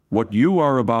What you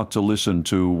are about to listen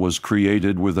to was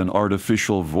created with an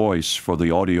artificial voice for the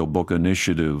audiobook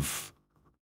initiative.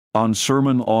 On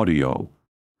sermon audio,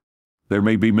 there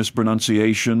may be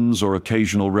mispronunciations or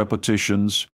occasional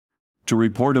repetitions. To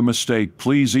report a mistake,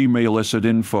 please email us at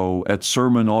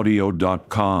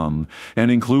info@sermonaudio.com and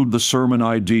include the sermon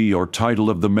ID or title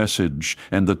of the message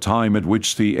and the time at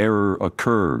which the error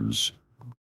occurs.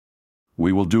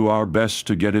 We will do our best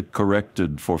to get it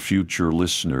corrected for future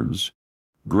listeners.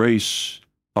 Grace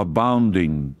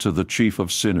abounding to the chief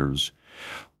of sinners,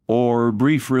 or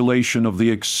brief relation of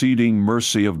the exceeding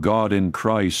mercy of God in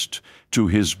Christ to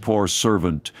his poor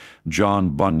servant,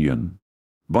 John Bunyan.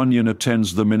 Bunyan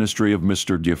attends the ministry of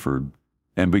Mr. Gifford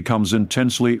and becomes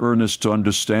intensely earnest to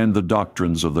understand the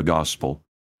doctrines of the gospel.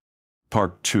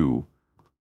 Part 2.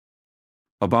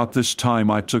 About this time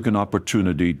I took an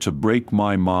opportunity to break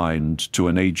my mind to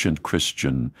an ancient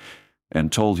Christian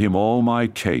and told him all my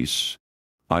case.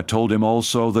 I told him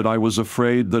also that I was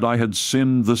afraid that I had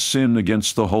sinned the sin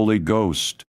against the Holy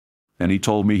Ghost, and he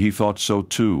told me he thought so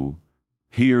too.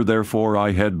 Here, therefore,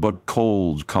 I had but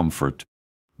cold comfort.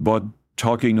 But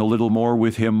talking a little more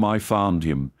with him, I found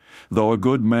him, though a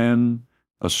good man,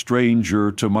 a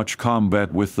stranger to much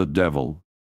combat with the devil.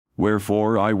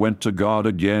 Wherefore I went to God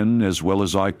again as well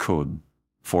as I could,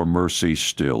 for mercy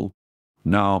still.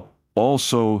 Now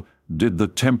also did the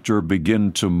tempter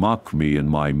begin to mock me in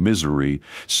my misery,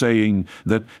 saying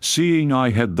that seeing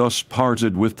I had thus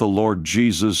parted with the Lord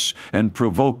Jesus and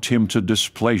provoked him to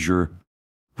displeasure,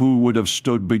 who would have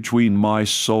stood between my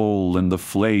soul and the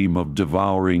flame of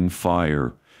devouring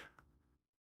fire?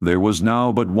 There was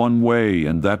now but one way,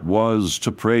 and that was to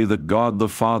pray that God the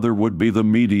Father would be the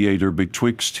mediator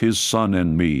betwixt his Son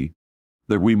and me,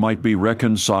 that we might be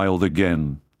reconciled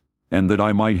again, and that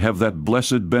I might have that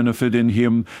blessed benefit in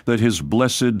him that his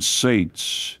blessed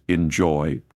saints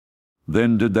enjoy.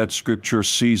 Then did that scripture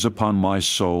seize upon my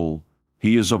soul,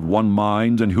 "He is of one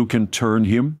mind, and who can turn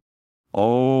him?"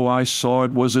 Oh, I saw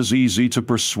it was as easy to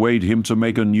persuade him to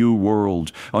make a new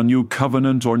world, a new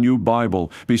covenant or new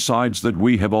Bible, besides that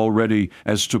we have already,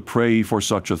 as to pray for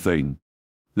such a thing.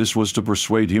 This was to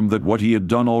persuade him that what he had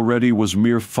done already was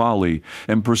mere folly,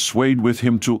 and persuade with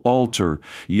him to alter,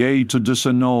 yea, to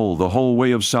disannul the whole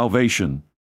way of salvation.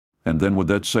 And then would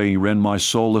that saying rend my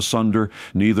soul asunder,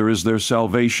 "Neither is there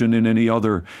salvation in any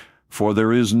other, for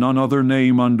there is none other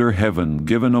name under heaven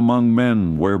given among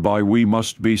men whereby we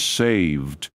must be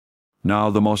saved." Now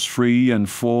the most free and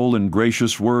full and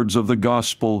gracious words of the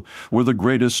gospel were the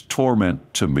greatest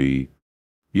torment to me.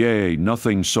 Yea,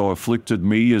 nothing so afflicted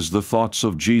me as the thoughts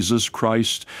of Jesus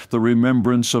Christ, the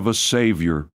remembrance of a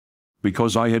Savior,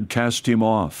 because I had cast him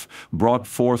off, brought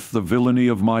forth the villainy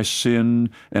of my sin,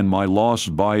 and my loss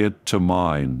by it to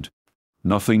mind.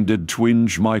 Nothing did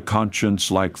twinge my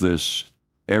conscience like this.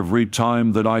 Every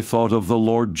time that I thought of the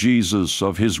Lord Jesus,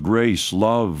 of his grace,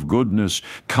 love, goodness,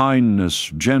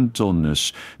 kindness,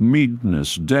 gentleness,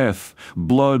 meekness, death,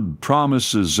 blood,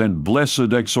 promises, and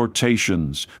blessed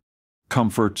exhortations,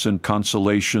 comforts and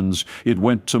consolations, it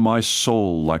went to my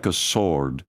soul like a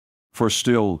sword. For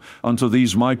still, unto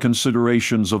these my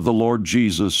considerations of the Lord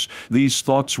Jesus, these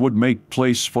thoughts would make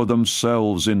place for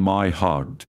themselves in my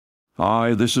heart.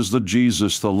 Aye, this is the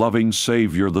Jesus, the loving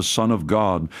Savior, the Son of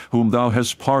God, whom thou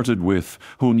hast parted with,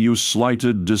 whom you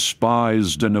slighted,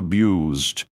 despised, and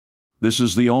abused. This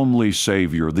is the only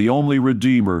Savior, the only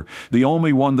Redeemer, the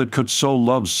only one that could so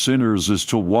love sinners as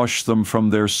to wash them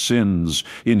from their sins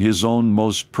in his own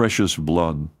most precious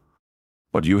blood.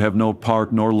 But you have no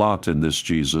part nor lot in this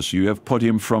Jesus. You have put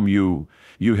him from you.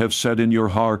 You have said in your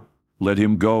heart, "Let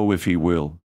him go if he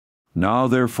will." Now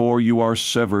therefore you are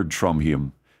severed from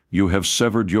him. You have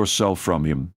severed yourself from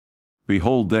him.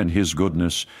 Behold then his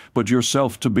goodness, but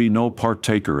yourself to be no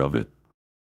partaker of it.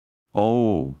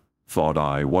 Oh, thought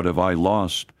I, what have I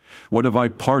lost? What have I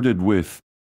parted with?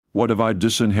 What have I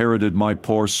disinherited my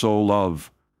poor soul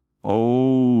of?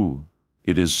 Oh,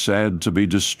 it is sad to be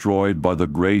destroyed by the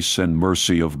grace and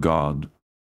mercy of God,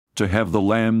 to have the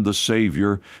Lamb, the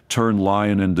Savior, turn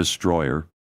lion and destroyer.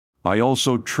 I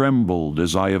also trembled,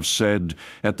 as I have said,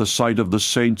 at the sight of the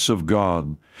saints of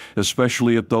God,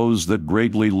 especially at those that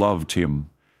greatly loved him,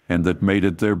 and that made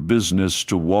it their business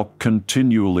to walk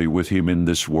continually with him in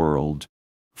this world.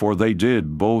 For they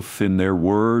did, both in their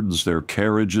words, their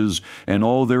carriages, and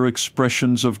all their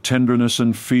expressions of tenderness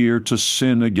and fear, to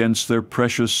sin against their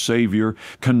precious Savior,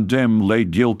 condemn, lay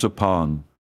guilt upon,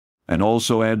 and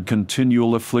also add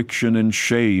continual affliction and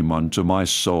shame unto my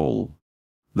soul.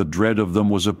 The dread of them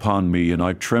was upon me, and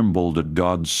I trembled at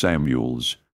God's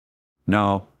Samuels.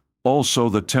 Now, Also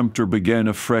the tempter began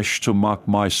afresh to mock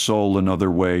my soul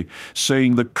another way,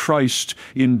 saying that Christ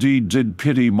indeed did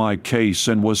pity my case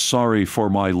and was sorry for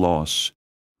my loss.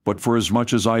 But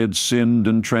forasmuch as I had sinned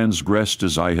and transgressed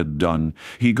as I had done,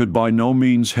 he could by no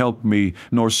means help me,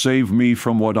 nor save me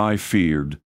from what I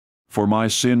feared. For my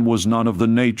sin was not of the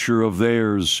nature of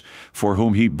theirs, for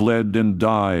whom he bled and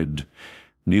died.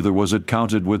 Neither was it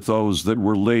counted with those that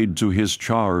were laid to his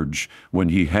charge when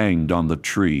he hanged on the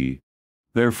tree.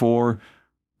 Therefore,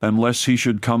 unless he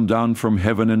should come down from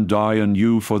heaven and die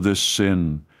anew for this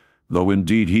sin, though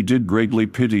indeed he did greatly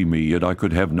pity me, yet I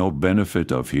could have no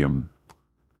benefit of him.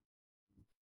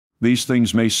 These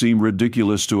things may seem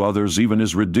ridiculous to others, even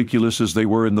as ridiculous as they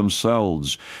were in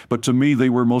themselves, but to me they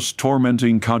were most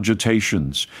tormenting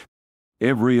cogitations.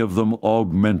 Every of them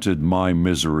augmented my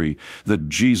misery, that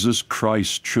Jesus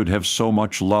Christ should have so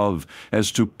much love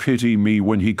as to pity me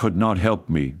when he could not help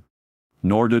me.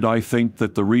 Nor did I think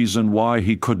that the reason why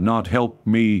he could not help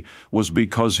me was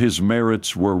because his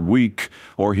merits were weak,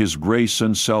 or his grace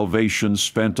and salvation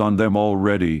spent on them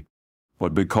already,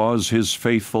 but because his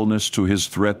faithfulness to his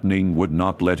threatening would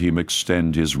not let him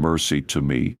extend his mercy to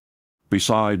me.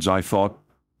 Besides, I thought,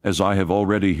 as I have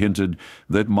already hinted,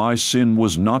 that my sin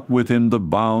was not within the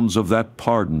bounds of that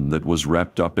pardon that was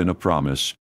wrapped up in a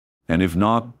promise, and if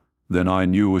not, then I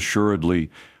knew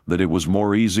assuredly that it was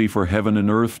more easy for heaven and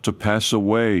earth to pass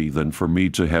away than for me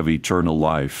to have eternal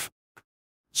life.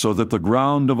 So that the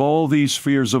ground of all these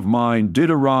fears of mine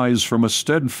did arise from a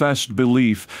steadfast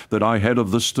belief that I had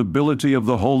of the stability of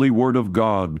the holy word of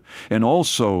God, and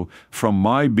also from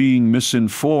my being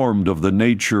misinformed of the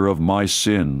nature of my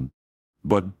sin.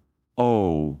 But,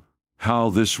 oh, how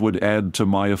this would add to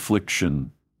my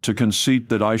affliction, to conceit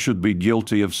that I should be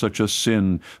guilty of such a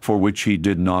sin for which he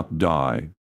did not die.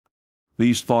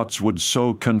 These thoughts would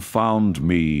so confound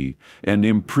me, and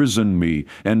imprison me,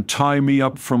 and tie me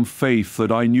up from faith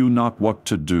that I knew not what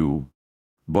to do.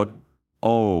 But,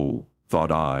 oh,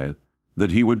 thought I,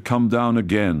 that he would come down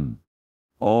again.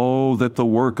 Oh, that the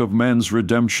work of man's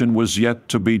redemption was yet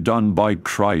to be done by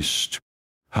Christ.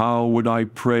 How would I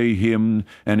pray him,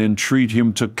 and entreat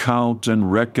him to count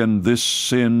and reckon this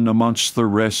sin amongst the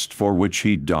rest for which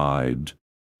he died.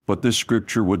 But this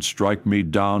scripture would strike me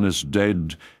down as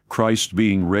dead. Christ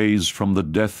being raised from the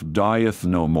death dieth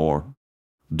no more.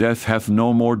 Death hath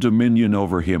no more dominion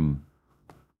over him.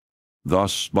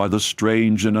 Thus, by the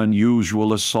strange and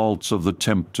unusual assaults of the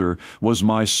tempter, was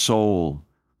my soul,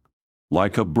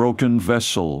 like a broken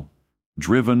vessel,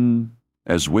 driven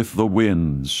as with the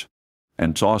winds,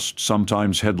 and tossed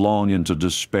sometimes headlong into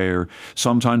despair,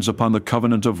 sometimes upon the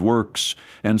covenant of works,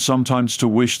 and sometimes to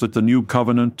wish that the new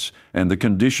covenant and the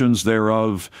conditions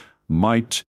thereof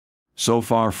might, so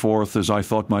far forth as I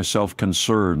thought myself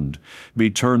concerned, be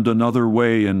turned another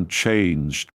way and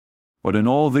changed. But in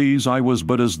all these I was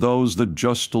but as those that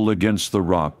justle against the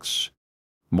rocks,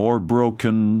 more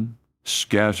broken,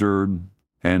 scattered,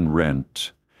 and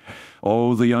rent.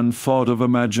 Oh, the unthought of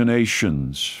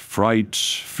imaginations,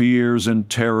 frights, fears, and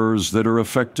terrors that are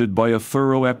affected by a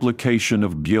thorough application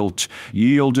of guilt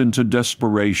yield into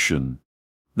desperation.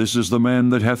 This is the man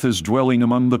that hath his dwelling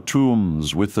among the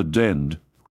tombs with the dead,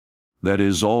 that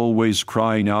is always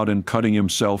crying out and cutting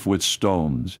himself with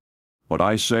stones. But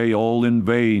I say all in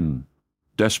vain.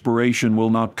 Desperation will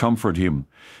not comfort him.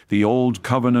 The old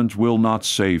covenant will not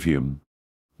save him.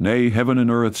 Nay, heaven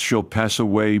and earth shall pass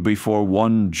away before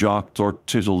one jot or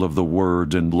tittle of the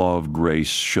word and law of grace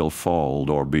shall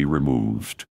fall or be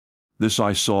removed. This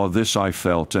I saw, this I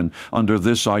felt, and under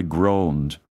this I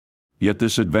groaned. Yet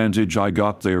this advantage I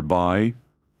got thereby,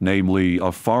 namely,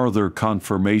 a farther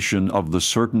confirmation of the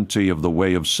certainty of the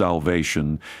way of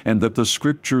salvation, and that the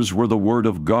Scriptures were the Word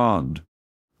of God.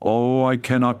 Oh, I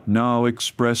cannot now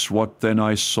express what then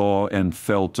I saw and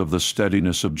felt of the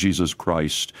steadiness of Jesus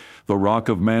Christ, the rock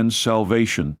of man's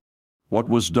salvation. What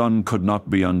was done could not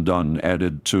be undone,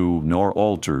 added to, nor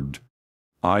altered.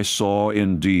 I saw,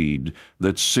 indeed,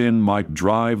 that sin might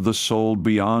drive the soul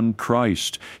beyond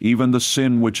Christ, even the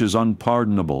sin which is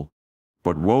unpardonable.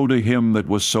 But woe to him that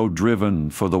was so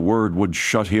driven, for the word would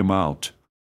shut him out.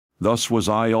 Thus was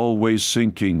I always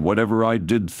sinking, whatever I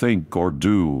did think or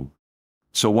do.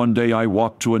 So one day I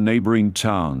walked to a neighboring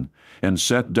town, and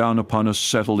sat down upon a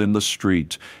settle in the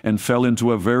street, and fell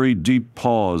into a very deep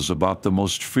pause about the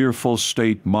most fearful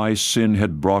state my sin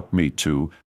had brought me to.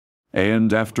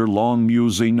 And after long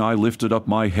musing I lifted up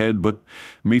my head, but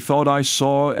methought I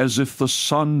saw as if the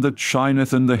sun that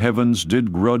shineth in the heavens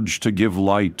did grudge to give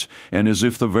light, and as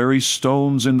if the very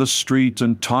stones in the street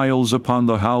and tiles upon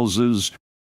the houses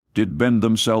did bend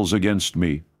themselves against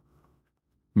me.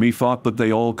 Methought that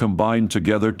they all combined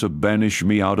together to banish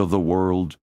me out of the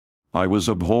world. I was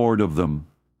abhorred of them,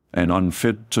 and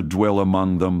unfit to dwell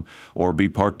among them, or be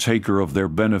partaker of their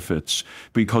benefits,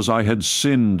 because I had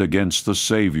sinned against the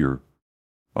Savior.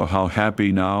 Oh, how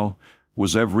happy now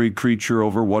was every creature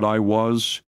over what I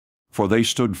was! For they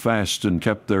stood fast and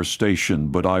kept their station,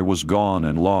 but I was gone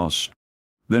and lost.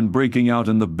 Then breaking out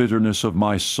in the bitterness of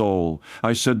my soul,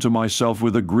 I said to myself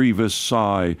with a grievous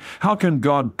sigh, How can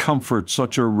God comfort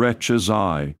such a wretch as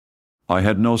I? I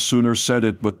had no sooner said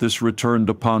it, but this returned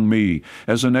upon me,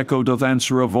 as an echo doth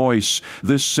answer a voice,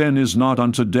 This sin is not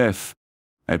unto death.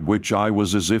 At which I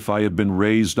was as if I had been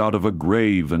raised out of a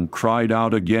grave, and cried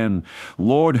out again,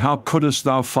 Lord, how couldest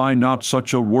thou find out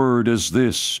such a word as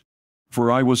this?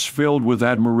 For I was filled with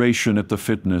admiration at the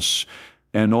fitness,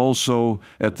 and also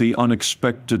at the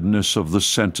unexpectedness of the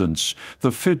sentence,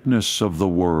 the fitness of the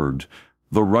word,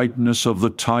 the rightness of the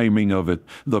timing of it,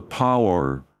 the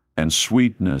power and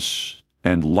sweetness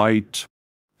and light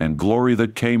and glory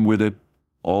that came with it,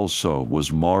 also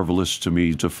was marvelous to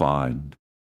me to find.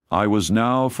 I was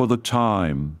now for the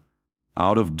time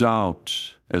out of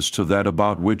doubt as to that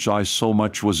about which I so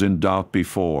much was in doubt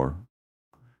before.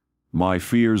 My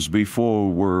fears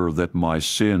before were that my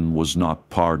sin was not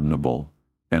pardonable,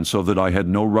 and so that I had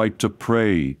no right to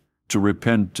pray, to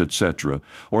repent, etc.,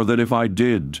 or that if I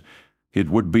did, it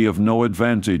would be of no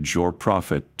advantage or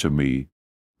profit to me.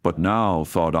 But now,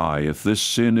 thought I, if this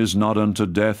sin is not unto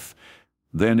death,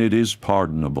 then it is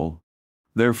pardonable.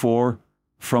 Therefore,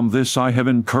 from this I have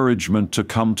encouragement to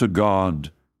come to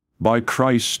God, by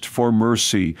Christ for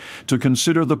mercy, to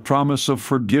consider the promise of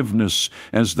forgiveness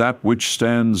as that which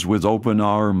stands with open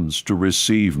arms to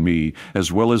receive me,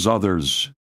 as well as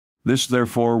others. This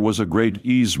therefore was a great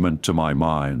easement to my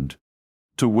mind,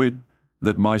 to wit,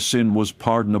 that my sin was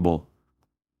pardonable,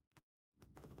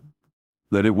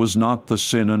 that it was not the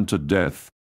sin unto death.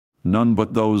 None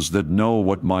but those that know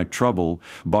what my trouble,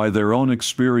 by their own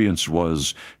experience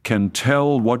was, can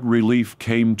tell what relief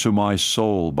came to my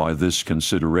soul by this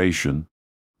consideration.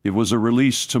 It was a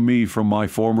release to me from my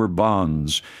former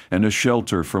bonds, and a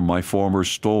shelter from my former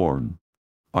scorn.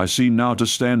 I seem now to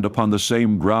stand upon the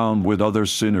same ground with other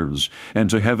sinners, and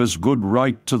to have as good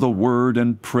right to the word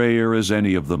and prayer as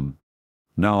any of them.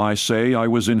 Now I say I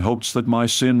was in hopes that my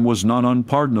sin was not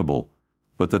unpardonable,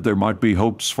 but that there might be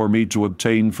hopes for me to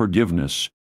obtain forgiveness.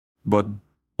 But,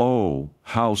 oh,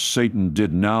 how Satan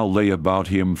did now lay about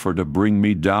him for to bring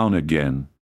me down again!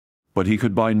 But he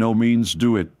could by no means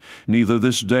do it, neither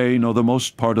this day nor the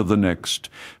most part of the next,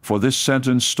 for this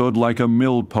sentence stood like a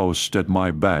millpost at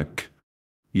my back.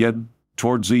 Yet,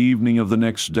 towards the evening of the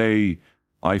next day,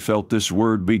 I felt this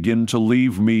word begin to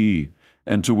leave me,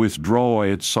 and to withdraw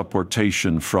its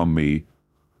supportation from me.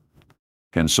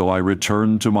 And so I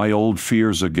returned to my old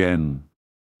fears again,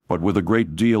 but with a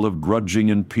great deal of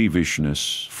grudging and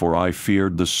peevishness, for I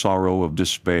feared the sorrow of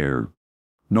despair.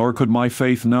 Nor could my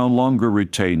faith no longer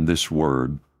retain this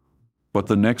word. But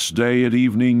the next day at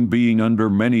evening, being under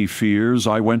many fears,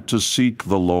 I went to seek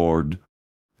the Lord.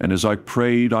 And as I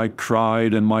prayed, I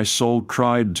cried, and my soul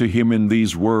cried to him in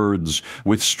these words,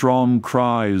 with strong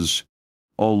cries,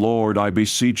 O Lord, I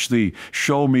beseech thee,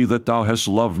 show me that thou hast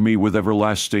loved me with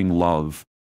everlasting love.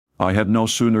 I had no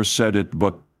sooner said it,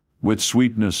 but with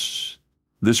sweetness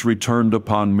this returned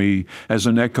upon me, as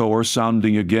an echo or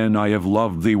sounding again, I have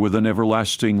loved thee with an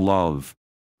everlasting love.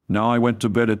 Now I went to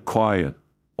bed at quiet.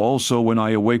 Also when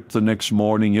I awaked the next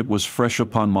morning, it was fresh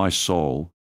upon my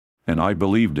soul. And I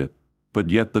believed it. But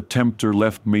yet the tempter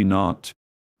left me not,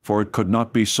 for it could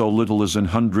not be so little as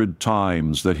 100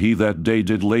 times that he that day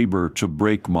did labor to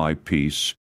break my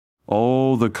peace.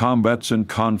 Oh, the combats and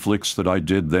conflicts that I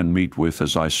did then meet with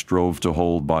as I strove to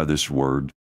hold by this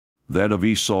word! That of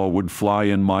Esau would fly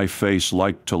in my face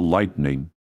like to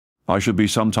lightning. I should be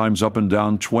sometimes up and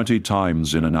down 20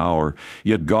 times in an hour,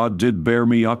 yet God did bear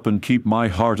me up and keep my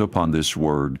heart upon this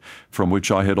word, from which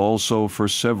I had also for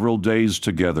several days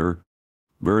together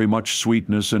very much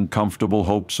sweetness and comfortable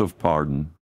hopes of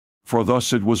pardon. For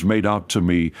thus it was made out to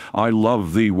me, I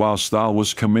love thee whilst thou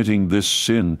wast committing this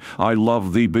sin. I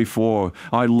loved thee before,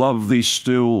 I love thee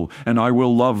still, and I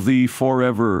will love thee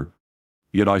forever.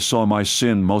 Yet I saw my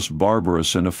sin most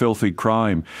barbarous and a filthy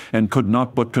crime, and could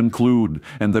not but conclude,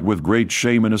 and that with great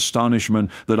shame and astonishment,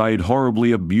 that I had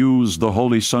horribly abused the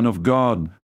Holy Son of God.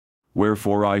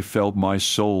 Wherefore I felt my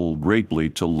soul greatly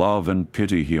to love and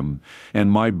pity him,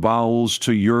 and my bowels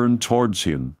to yearn towards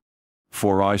him.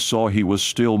 For I saw he was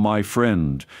still my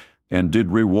friend, and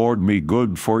did reward me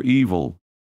good for evil.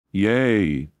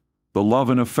 Yea, the love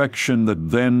and affection that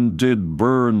then did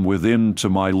burn within to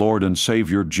my Lord and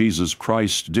Savior Jesus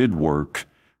Christ did work,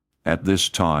 At this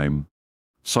time,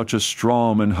 such a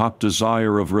strong and hot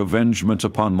desire of revengement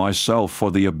upon myself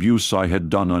for the abuse I had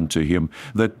done unto him,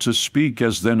 that to speak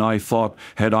as then I thought,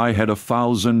 had I had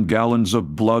 1,000 gallons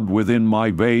of blood within my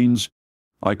veins,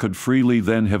 I could freely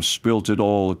then have spilt it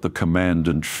all at the command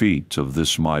and feet of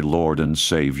this my Lord and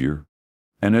Savior.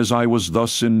 And as I was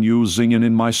thus in musing and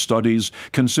in my studies,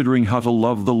 considering how to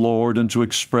love the Lord and to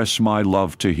express my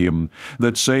love to him,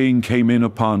 that saying came in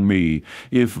upon me,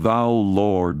 If thou,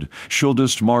 Lord,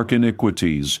 shouldest mark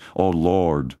iniquities, O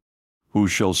Lord, who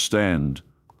shall stand?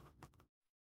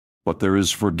 But there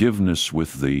is forgiveness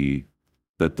with thee,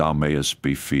 that thou mayest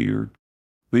be feared.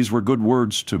 These were good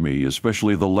words to me,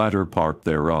 especially the latter part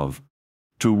thereof.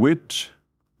 To wit,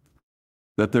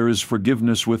 that there is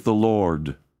forgiveness with the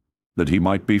Lord, that he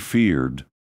might be feared,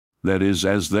 that is,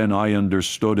 as then I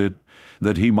understood it,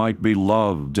 that he might be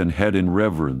loved and had in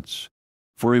reverence.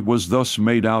 For it was thus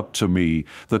made out to me,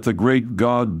 that the great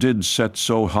God did set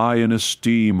so high an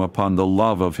esteem upon the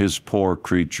love of his poor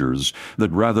creatures,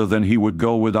 that rather than he would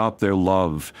go without their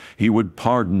love, he would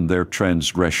pardon their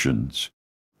transgressions.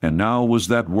 And now was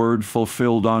that word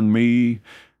fulfilled on me,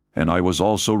 and I was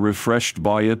also refreshed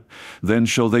by it. Then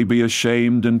shall they be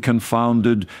ashamed and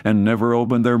confounded, and never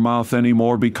open their mouth any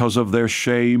more because of their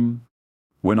shame,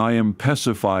 when I am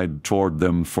pacified toward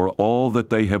them for all that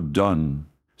they have done,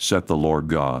 saith the Lord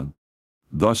God.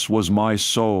 Thus was my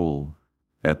soul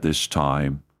at this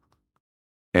time.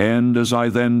 And as I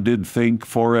then did think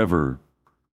forever,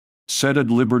 set at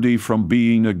liberty from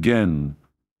being again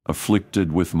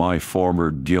afflicted with my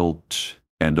former guilt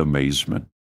and amazement.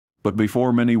 But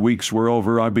before many weeks were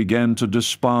over, I began to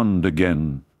despond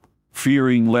again,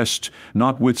 fearing lest,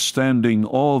 notwithstanding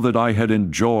all that I had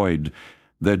enjoyed,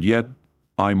 that yet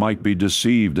I might be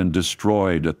deceived and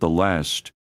destroyed at the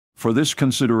last. For this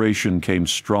consideration came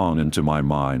strong into my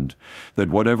mind, that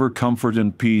whatever comfort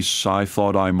and peace I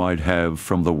thought I might have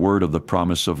from the word of the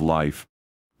promise of life,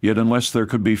 yet unless there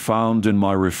could be found in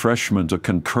my refreshment a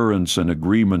concurrence and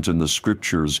agreement in the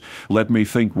Scriptures, let me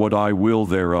think what I will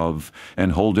thereof,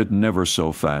 and hold it never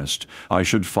so fast, I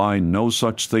should find no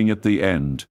such thing at the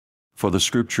end, for the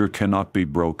Scripture cannot be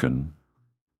broken.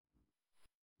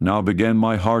 Now began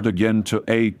my heart again to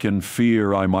ache and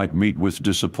fear I might meet with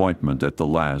disappointment at the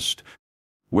last.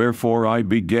 Wherefore I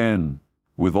began,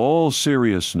 with all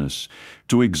seriousness,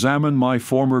 to examine my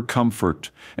former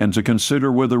comfort, and to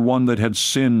consider whether one that had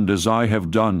sinned as I have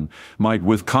done might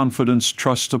with confidence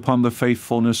trust upon the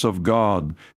faithfulness of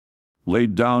God,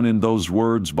 laid down in those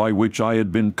words by which I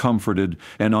had been comforted,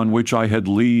 and on which I had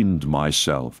leaned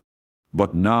myself.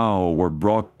 But now were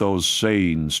brought those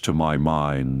sayings to my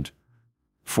mind.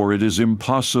 For it is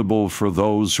impossible for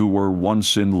those who were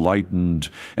once enlightened,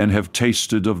 and have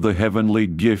tasted of the heavenly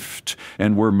gift,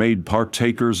 and were made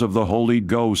partakers of the Holy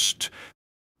Ghost,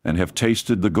 and have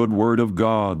tasted the good word of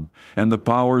God, and the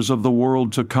powers of the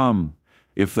world to come,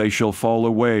 if they shall fall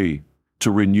away,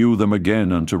 to renew them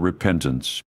again unto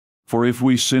repentance. For if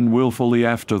we sin wilfully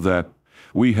after that,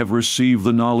 we have received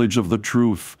the knowledge of the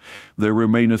truth, there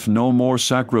remaineth no more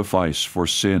sacrifice for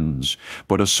sins,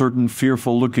 but a certain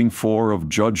fearful looking for of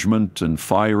judgment and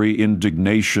fiery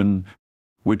indignation,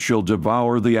 which shall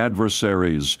devour the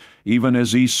adversaries, even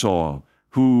as Esau,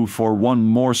 who for one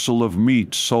morsel of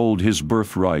meat sold his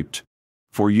birthright.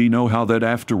 For ye know how that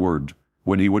afterward,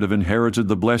 when he would have inherited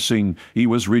the blessing, he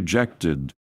was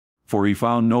rejected, for he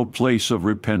found no place of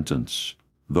repentance,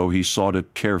 though he sought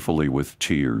it carefully with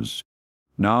tears.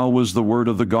 Now was the word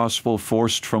of the gospel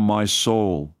forced from my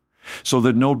soul, so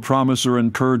that no promise or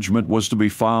encouragement was to be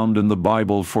found in the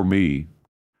Bible for me.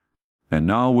 And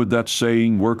now would that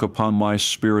saying work upon my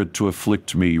spirit to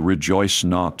afflict me, Rejoice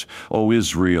not, O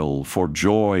Israel, for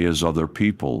joy as other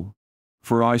people.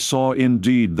 For I saw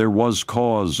indeed there was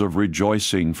cause of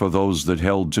rejoicing for those that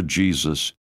held to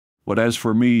Jesus. But as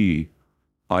for me,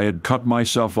 I had cut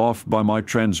myself off by my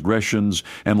transgressions,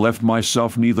 and left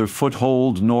myself neither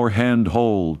foothold nor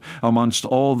handhold amongst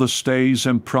all the stays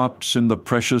and props in the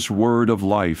precious word of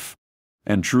life.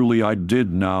 And truly I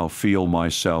did now feel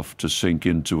myself to sink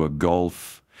into a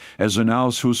gulf, as an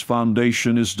house whose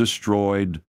foundation is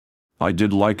destroyed. I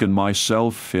did liken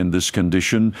myself in this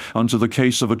condition unto the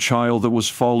case of a child that was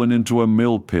fallen into a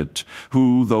mill pit,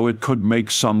 who, though it could make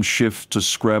some shift to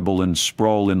scrabble and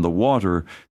sprawl in the water,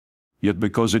 yet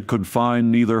because it could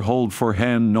find neither hold for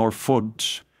hand nor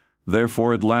foot,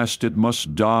 therefore at last it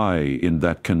must die in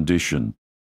that condition.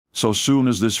 So soon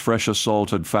as this fresh assault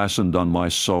had fastened on my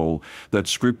soul, that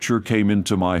Scripture came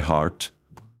into my heart.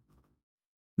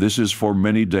 This is for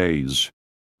many days,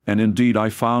 and indeed I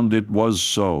found it was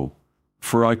so.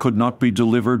 For I could not be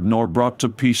delivered nor brought to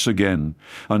peace again,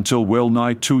 until well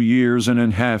nigh 2 years and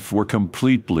an half were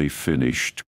completely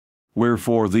finished.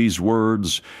 Wherefore these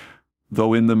words,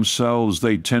 though in themselves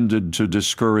they tended to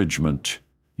discouragement,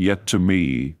 yet to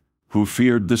me, who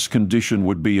feared this condition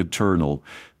would be eternal,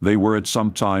 they were at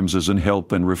some times as an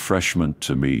help and refreshment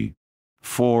to me.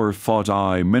 For, thought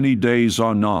I, many days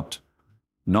are not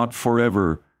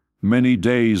forever, many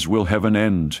days will have an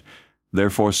end.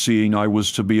 Therefore, seeing I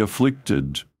was to be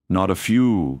afflicted, not a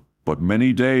few, but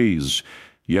many days,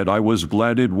 yet I was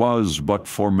glad it was but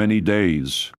for many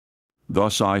days.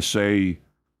 Thus I say,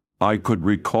 I could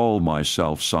recall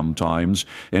myself sometimes,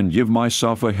 and give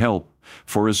myself a help,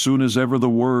 for as soon as ever the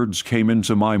words came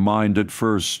into my mind at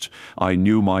first, I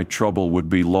knew my trouble would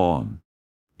be long.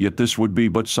 Yet this would be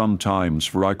but sometimes,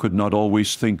 for I could not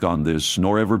always think on this,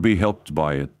 nor ever be helped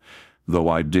by it, though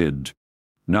I did.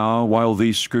 Now, while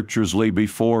these scriptures lay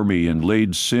before me, and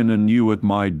laid sin anew at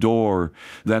my door,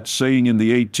 that saying in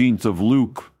the 18th of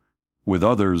Luke, with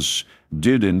others,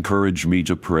 did encourage me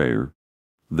to prayer.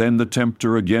 Then the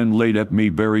tempter again laid at me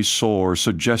very sore,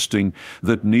 suggesting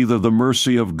that neither the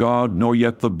mercy of God nor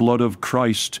yet the blood of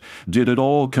Christ did at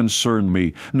all concern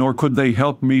me, nor could they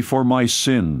help me for my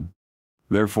sin.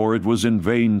 Therefore it was in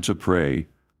vain to pray.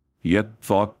 Yet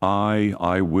thought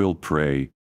I will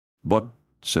pray. But,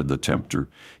 said the tempter,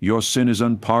 your sin is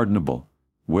unpardonable.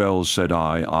 Well, said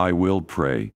I will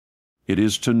pray. It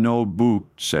is to no boot,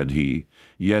 said he.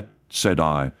 Yet, said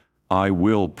I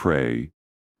will pray.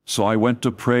 So I went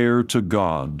to prayer to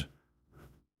God.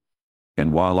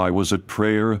 And while I was at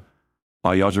prayer,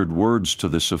 I uttered words to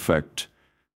this effect: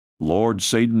 Lord,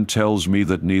 Satan tells me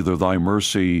that neither thy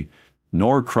mercy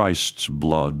nor Christ's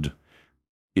blood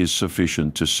is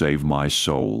sufficient to save my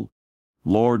soul.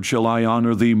 Lord, shall I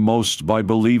honor thee most by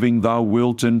believing thou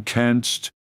wilt and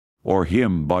canst, or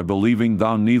him by believing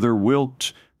thou neither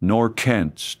wilt nor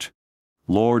canst?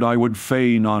 Lord, I would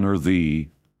fain honor thee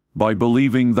by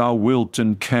believing thou wilt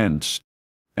and canst.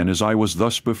 And as I was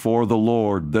thus before the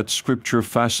Lord, that scripture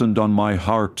fastened on my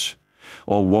heart,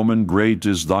 O woman, great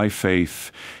is thy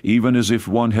faith, even as if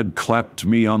one had clapped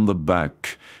me on the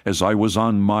back, as I was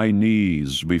on my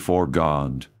knees before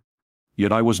God.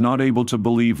 Yet I was not able to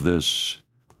believe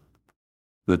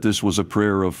that this was a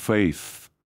prayer of faith,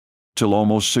 till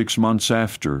almost 6 months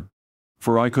after,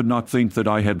 for I could not think that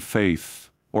I had faith,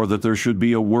 or that there should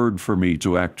be a word for me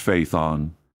to act faith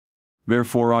on.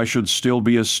 Therefore I should still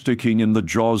be sticking in the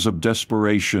jaws of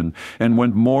desperation, and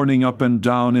went mourning up and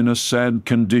down in a sad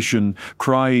condition,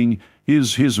 crying,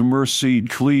 Is his mercy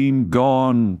clean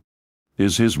gone?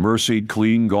 Is his mercy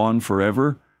clean gone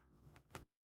forever?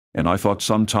 And I thought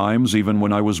sometimes, even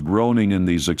when I was groaning in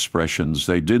these expressions,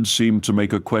 they did seem to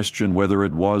make a question whether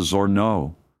it was or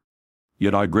no.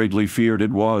 Yet I greatly feared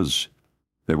it was.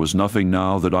 There was nothing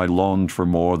now that I longed for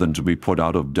more than to be put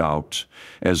out of doubt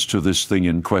as to this thing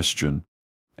in question.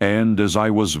 And as I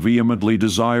was vehemently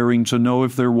desiring to know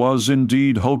if there was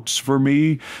indeed hopes for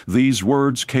me, these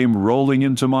words came rolling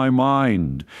into my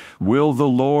mind: Will the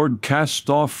Lord cast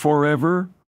off forever?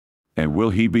 And will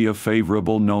he be a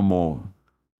favorable no more?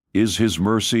 Is his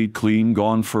mercy clean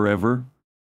gone forever?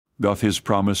 Doth his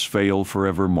promise fail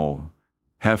forevermore?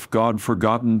 Hath God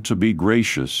forgotten to be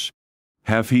gracious?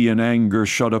 Hath he in anger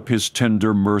shut up his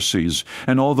tender mercies?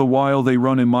 And all the while they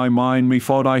run in my mind,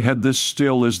 methought I had this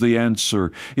still as the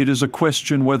answer: It is a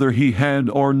question whether he had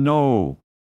or no.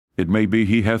 It may be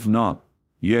he hath not.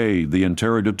 Yea, the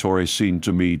interrogatory seemed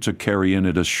to me to carry in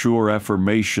it a sure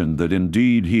affirmation that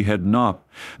indeed he had not,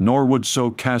 nor would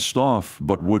so cast off,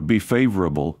 but would be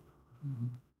favorable,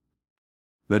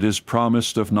 that his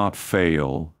promise doth not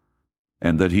fail,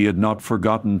 and that he had not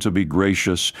forgotten to be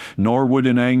gracious, nor would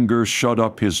in anger shut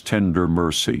up his tender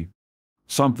mercy.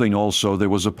 Something also there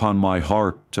was upon my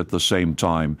heart at the same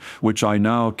time, which I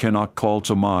now cannot call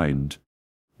to mind,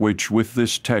 which with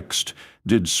this text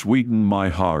did sweeten my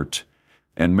heart,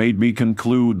 and made me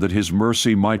conclude that his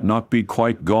mercy might not be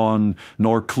quite gone,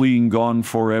 nor clean gone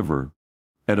forever.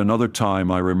 At another time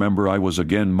I remember I was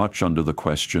again much under the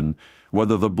question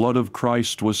whether the blood of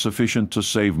Christ was sufficient to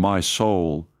save my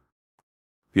soul,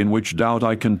 in which doubt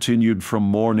I continued from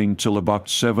morning till about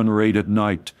 7 or 8 at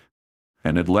night,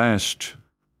 and at last,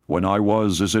 when I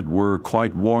was, as it were,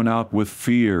 quite worn out with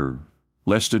fear,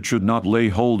 lest it should not lay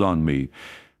hold on me,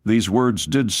 these words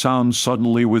did sound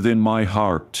suddenly within my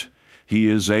heart: He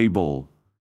is able.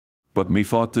 But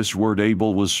methought this word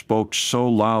able was spoke so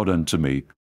loud unto me,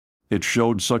 it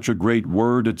showed such a great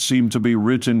word, it seemed to be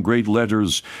writ in great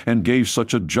letters, and gave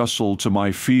such a justle to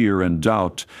my fear and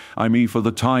doubt, I mean for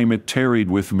the time it tarried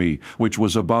with me, which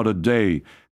was about a day,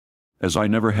 as I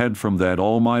never had from that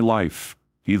all my life,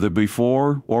 either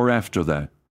before or after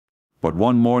that. But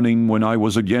one morning when I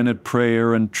was again at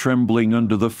prayer and trembling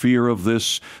under the fear of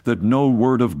this, that no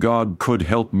word of God could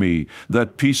help me,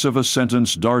 that piece of a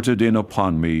sentence darted in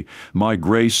upon me, "My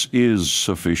grace is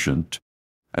sufficient."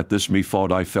 At this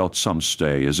methought I felt some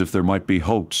stay, as if there might be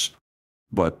hopes.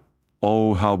 But,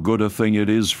 oh, how good a thing it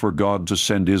is for God to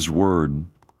send His word.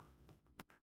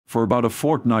 For about a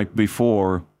fortnight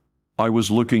before, I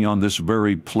was looking on this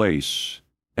very place,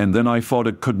 and then I thought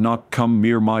it could not come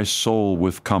near my soul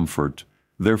with comfort.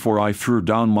 Therefore I threw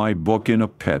down my book in a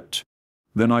pet.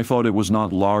 Then I thought it was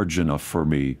not large enough for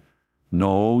me.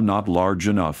 No, not large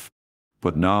enough.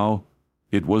 But now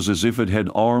it was as if it had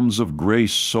arms of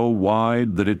grace so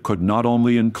wide that it could not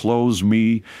only enclose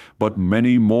me, but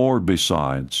many more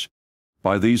besides.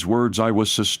 By these words I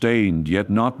was sustained, yet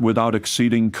not without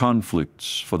exceeding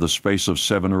conflicts, for the space of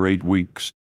 7 or 8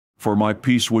 weeks. For my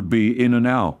peace would be in and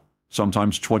out,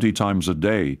 sometimes 20 times a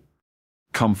day.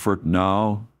 Comfort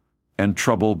now, and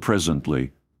trouble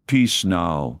presently. Peace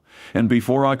now, and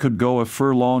before I could go a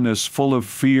furlong as full of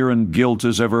fear and guilt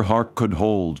as ever heart could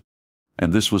hold.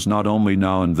 And this was not only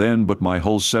now and then, but my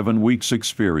whole 7 weeks'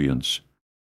 experience.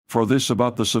 For this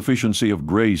about the sufficiency of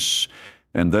grace,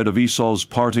 and that of Esau's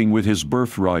parting with his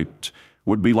birthright,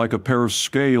 would be like a pair of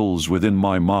scales within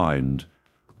my mind.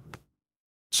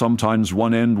 Sometimes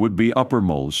one end would be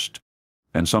uppermost,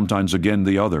 and sometimes again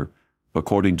the other,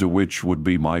 according to which would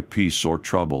be my peace or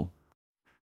trouble.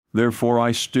 Therefore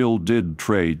I still did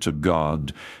pray to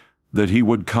God, that He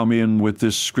would come in with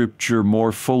this Scripture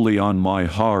more fully on my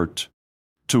heart,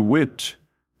 to wit,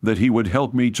 that He would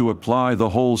help me to apply the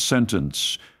whole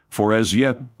sentence, for as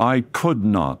yet I could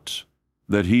not.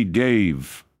 That He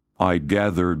gave, I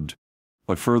gathered,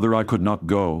 but further I could not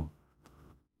go.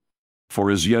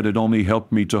 For as yet it only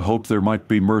helped me to hope there might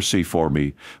be mercy for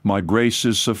me. My grace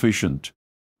is sufficient.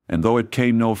 And though it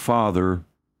came no farther,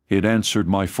 it answered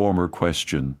my former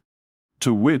question,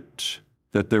 to wit,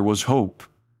 that there was hope.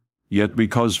 Yet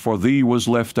because for thee was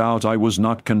left out, I was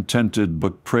not contented,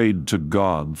 but prayed to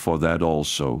God for that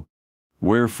also.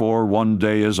 Wherefore one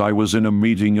day as I was in a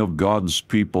meeting of God's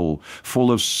people,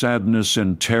 full of sadness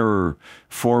and terror,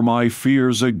 for my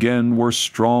fears again were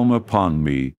strong upon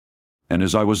me, and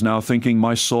as I was now thinking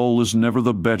my soul is never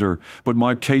the better, but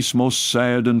my case most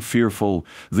sad and fearful,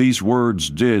 these words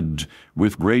did,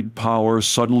 with great power,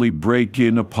 suddenly break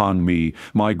in upon me,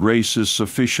 "My grace is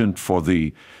sufficient for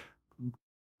thee.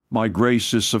 My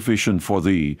grace is sufficient for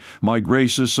thee. My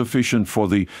grace is sufficient for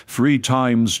thee," 3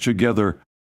 times together.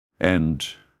 And,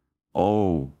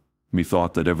 oh,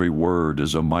 methought that every word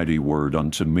is a mighty word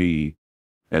unto me,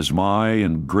 as my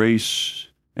and grace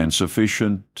and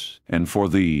sufficient and for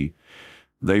thee.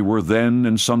 They were then,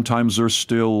 and sometimes are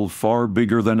still, far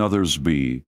bigger than others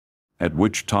be, at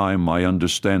which time my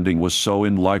understanding was so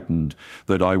enlightened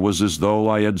that I was as though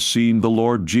I had seen the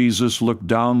Lord Jesus look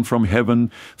down from heaven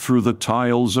through the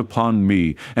tiles upon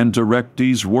me, and direct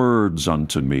these words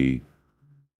unto me.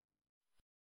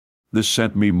 This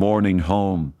sent me mourning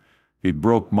home. It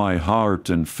broke my heart,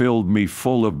 and filled me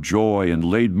full of joy, and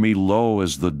laid me low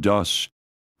as the dust.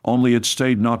 Only it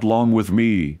stayed not long with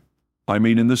me. I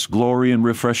mean in this glory and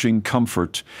refreshing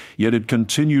comfort, yet it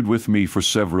continued with me for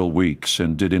several weeks,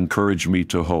 and did encourage me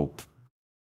to hope.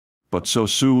 But so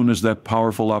soon as that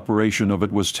powerful operation of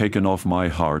it was taken off my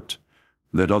heart,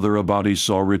 that other bodies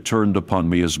saw returned upon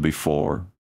me as before.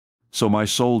 So my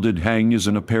soul did hang as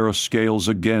in a pair of scales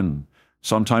again,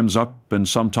 sometimes up and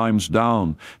sometimes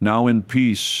down, now in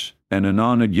peace, and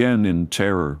anon again in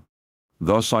terror.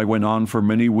 Thus I went on for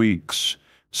many weeks,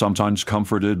 sometimes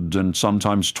comforted and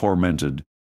sometimes tormented,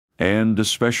 and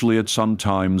especially at some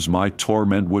times my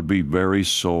torment would be very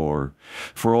sore,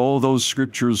 for all those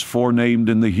scriptures forenamed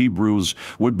in the Hebrews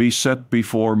would be set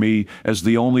before me as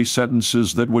the only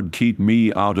sentences that would keep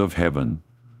me out of heaven.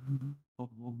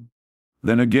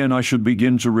 Then again I should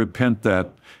begin to repent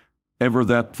that, ever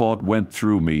that thought went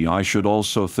through me, I should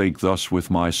also think thus with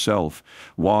myself,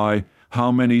 "Why, how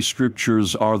many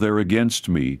scriptures are there against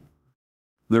me?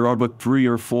 There are but 3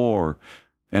 or 4,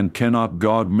 and cannot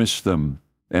God miss them,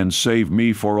 and save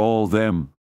me for all them?"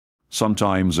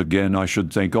 Sometimes again I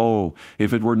should think, "Oh,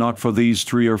 if it were not for these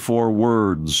 3 or 4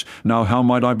 words, now how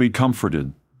might I be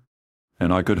comforted?"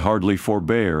 And I could hardly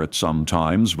forbear at some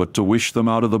times but to wish them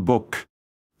out of the book.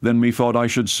 Then methought I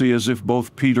should see as if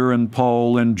both Peter and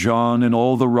Paul and John and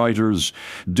all the writers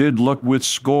did look with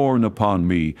scorn upon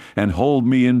me, and hold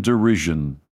me in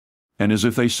derision. And as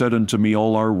if they said unto me,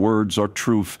 "All our words are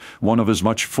truth, one of as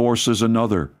much force as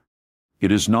another.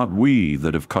 It is not we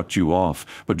that have cut you off,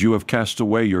 but you have cast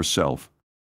away yourself.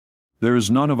 There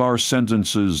is none of our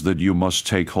sentences that you must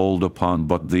take hold upon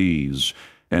but these,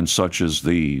 and such as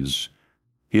these.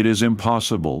 It is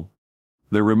impossible.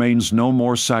 There remains no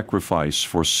more sacrifice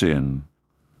for sin.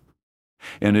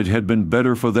 And it had been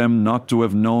better for them not to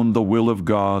have known the will of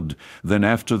God than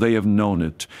after they have known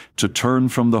it, to turn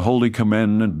from the holy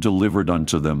commandment delivered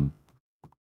unto them.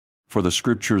 For the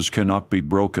Scriptures cannot be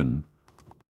broken.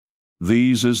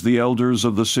 These, as the elders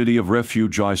of the city of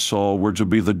refuge I saw, were to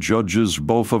be the judges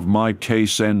both of my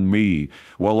case and me,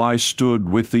 while I stood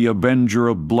with the avenger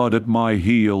of blood at my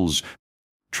heels,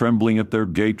 trembling at their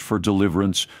gate for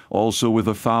deliverance, also with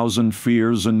 1,000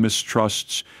 fears and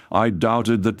mistrusts. I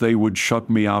doubted that they would shut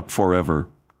me out forever.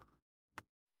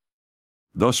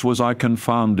 Thus was I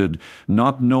confounded,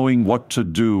 not knowing what to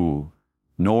do,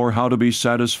 nor how to be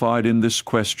satisfied in this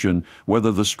question,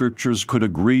 whether the Scriptures could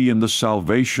agree in the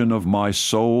salvation of my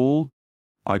soul.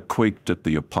 I quaked at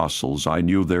the apostles. I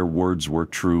knew their words were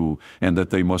true, and that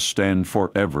they must stand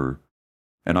forever.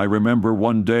 And I remember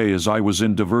one day, as I was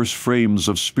in diverse frames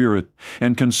of spirit,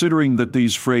 and considering that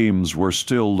these frames were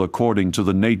still according to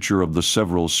the nature of the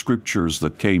several Scriptures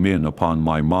that came in upon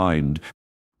my mind,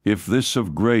 if this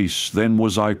of grace, then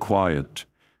was I quiet,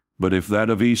 but if that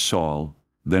of Esau,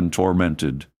 then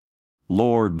tormented.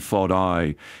 Lord, thought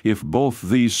I, if both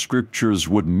these Scriptures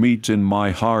would meet in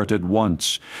my heart at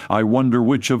once, I wonder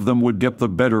which of them would get the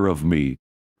better of me.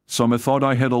 So methought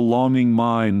I had a longing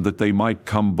mind that they might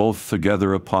come both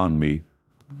together upon me.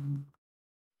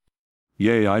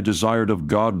 Yea, I desired of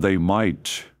God they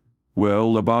might.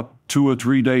 Well, about 2 or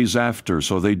 3 days after,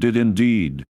 so they did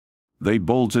indeed. They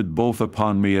bolted both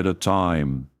upon me at a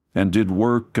time, and did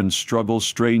work and struggle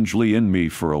strangely in me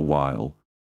for a while.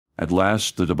 At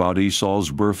last that about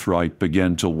Esau's birthright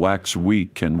began to wax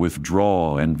weak and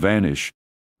withdraw and vanish,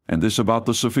 and this about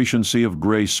the sufficiency of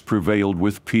grace prevailed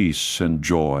with peace and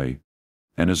joy.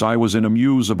 And as I was in a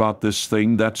muse about this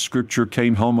thing, that Scripture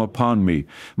came home upon me,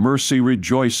 mercy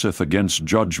rejoiceth against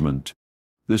judgment.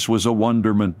 This was a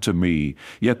wonderment to me,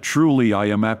 yet truly I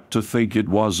am apt to think it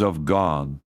was of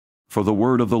God. For the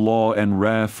word of the law and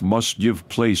wrath must give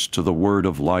place to the word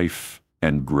of life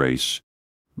and grace.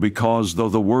 Because though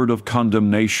the word of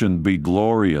condemnation be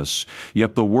glorious,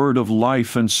 yet the word of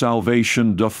life and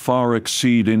salvation doth far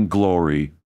exceed in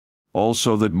glory.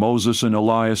 Also that Moses and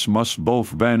Elias must both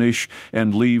vanish,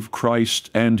 and leave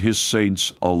Christ and his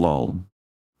saints alone.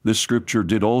 This Scripture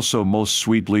did also most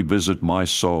sweetly visit my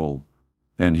soul.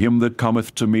 And him that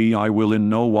cometh to me I will in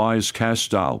no wise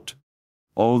cast out.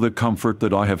 O the comfort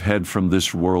that I have had from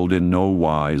this world in no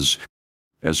wise,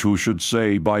 as who should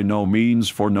say, by no means,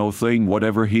 for no thing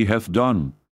whatever he hath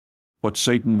done. But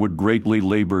Satan would greatly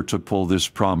labor to pull this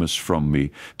promise from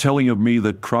me, telling of me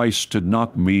that Christ did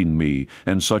not mean me,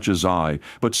 and such as I,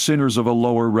 but sinners of a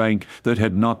lower rank that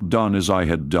had not done as I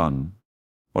had done.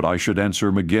 But I should answer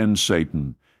him again,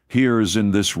 Satan, here is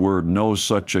in this word no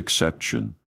such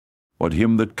exception. But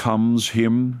him that comes,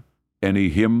 him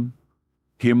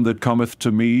that cometh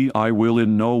to me I will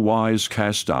in no wise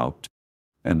cast out.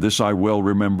 And this I well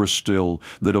remember still,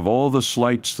 that of all the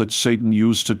sleights that Satan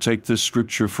used to take this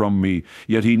Scripture from me,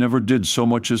 yet he never did so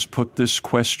much as put this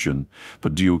question,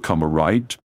 But do you come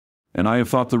aright? And I have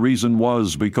thought the reason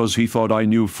was, because he thought I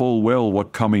knew full well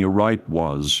what coming aright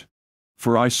was.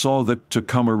 For I saw that to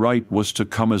come aright was to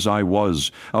come as I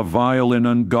was, a vile and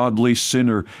ungodly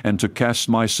sinner, and to cast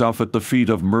myself at the feet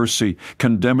of mercy,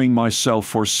 condemning myself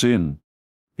for sin.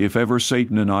 If ever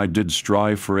Satan and I did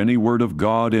strive for any word of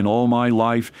God in all my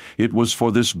life, it was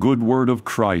for this good word of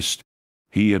Christ,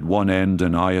 he at one end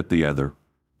and I at the other.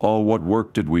 Oh, what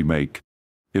work did we make!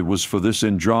 It was for this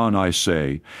in John, I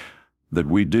say, that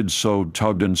we did so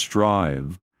tug and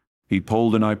strive. He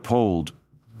pulled and I pulled.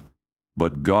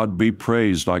 But God be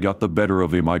praised, I got the better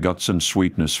of him, I got some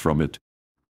sweetness from it.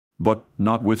 But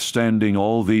notwithstanding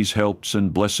all these helps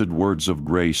and blessed words of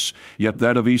grace, yet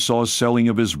that of Esau's selling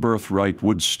of his birthright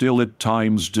would still at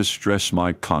times distress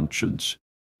my conscience.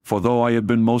 For though I had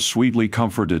been most sweetly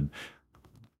comforted,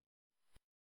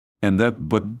 and that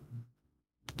but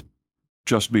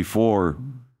just before,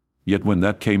 yet when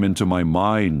that came into my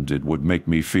mind, it would make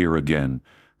me fear again.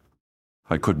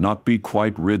 I could not be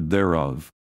quite rid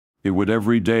thereof. It would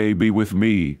every day be with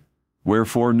me.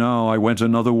 Wherefore now I went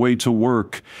another way to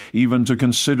work, even to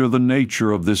consider the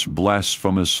nature of this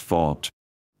blasphemous thought.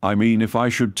 I mean, if I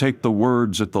should take the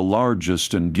words at the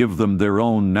largest and give them their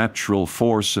own natural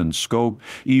force and scope,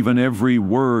 even every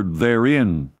word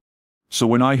therein. So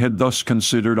when I had thus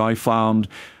considered, I found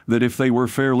that if they were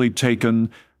fairly taken,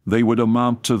 they would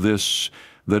amount to this,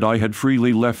 that I had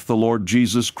freely left the Lord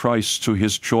Jesus Christ to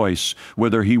his choice,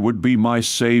 whether he would be my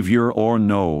Savior or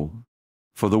no.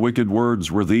 For the wicked words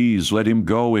were these, Let him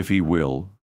go if he will.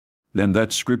 Then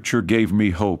that Scripture gave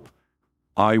me hope.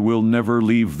 I will never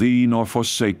leave thee nor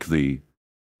forsake thee.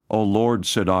 O Lord,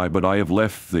 said I, but I have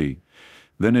left thee.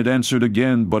 Then it answered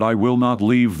again, But I will not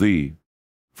leave thee.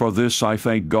 For this I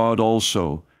thank God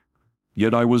also.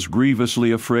 Yet I was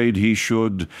grievously afraid he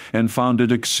should, and found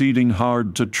it exceeding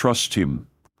hard to trust him.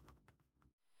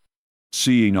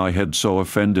 Seeing I had so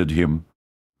offended him,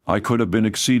 I could have been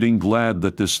exceeding glad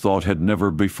that this thought had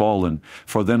never befallen,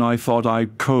 for then I thought I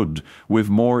could, with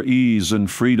more ease and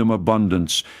freedom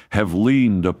abundance, have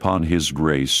leaned upon his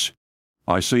grace.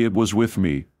 I say it was with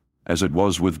me, as it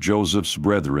was with Joseph's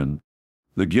brethren.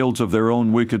 The guilt of their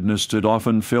own wickedness did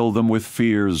often fill them with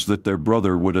fears that their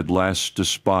brother would at last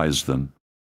despise them.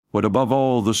 But above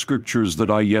all the scriptures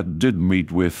that I yet did meet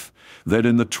with, that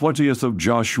in the 20th of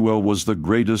Joshua was the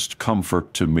greatest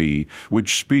comfort to me,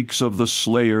 which speaks of the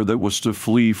slayer that was to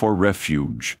flee for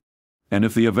refuge. And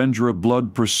if the avenger of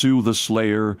blood pursue the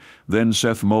slayer, then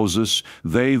saith Moses,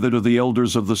 They that are the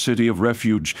elders of the city of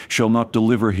refuge shall not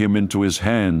deliver him into his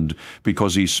hand,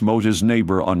 because he smote his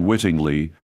neighbor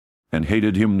unwittingly, and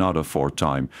hated him not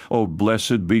aforetime. O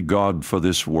blessed be God for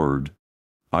this word.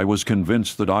 I was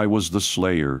convinced that I was the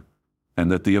slayer,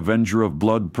 and that the avenger of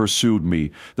blood pursued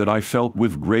me, that I felt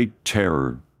with great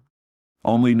terror.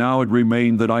 Only now it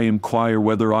remained that I inquire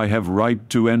whether I have right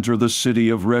to enter the city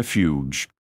of refuge.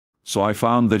 So I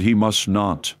found that he must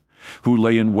not, who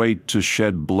lay in wait to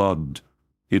shed blood.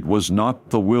 It was not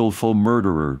the willful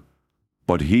murderer,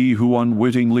 but he who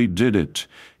unwittingly did it,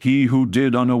 he who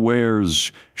did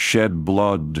unawares shed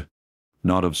blood,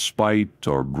 not of spite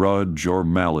or grudge or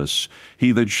malice,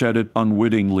 he that shed it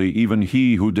unwittingly, even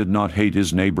he who did not hate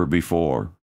his neighbor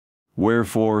before.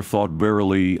 Wherefore thought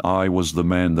verily I was the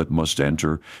man that must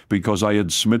enter, because I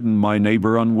had smitten my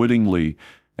neighbor unwittingly,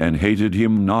 and hated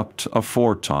him not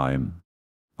aforetime.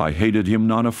 I hated him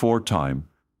not aforetime.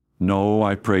 No,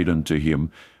 I prayed unto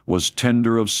him, was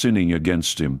tender of sinning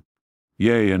against him.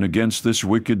 Yea, and against this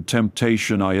wicked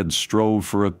temptation I had strove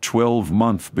for a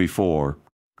 12-month before.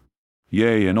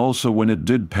 Yea, and also when it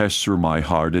did pass through my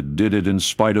heart, it did it in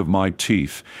spite of my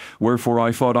teeth. Wherefore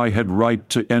I thought I had right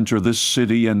to enter this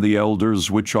city, and the elders,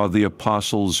 which are the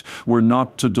apostles, were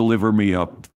not to deliver me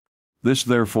up. This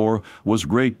therefore was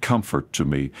great comfort to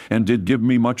me, and did give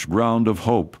me much ground of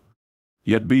hope.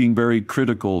 Yet being very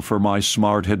critical, for my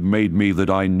smart had made me that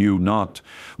I knew not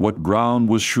what ground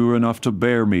was sure enough to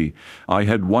bear me, I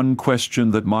had one question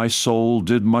that my soul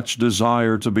did much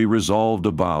desire to be resolved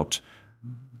about,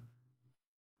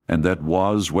 and that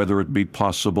was, whether it be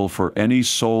possible for any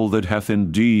soul that hath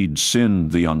indeed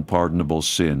sinned the unpardonable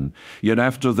sin, yet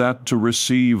after that to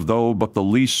receive, though but the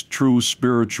least true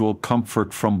spiritual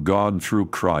comfort from God through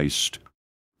Christ.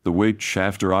 The which,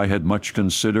 after I had much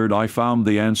considered, I found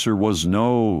the answer was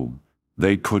no,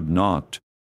 they could not,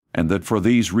 and that for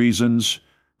these reasons: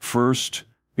 first,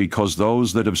 because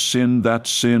those that have sinned that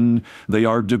sin, they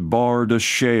are debarred a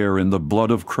share in the blood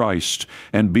of Christ,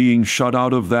 and being shut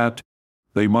out of that,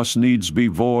 they must needs be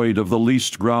void of the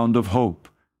least ground of hope,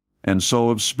 and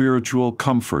so of spiritual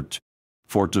comfort,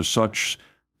 for to such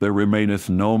there remaineth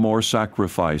no more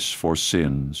sacrifice for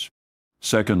sins.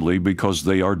 Secondly, because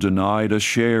they are denied a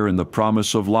share in the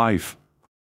promise of life.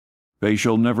 They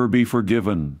shall never be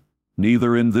forgiven,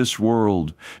 neither in this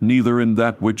world, neither in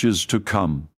that which is to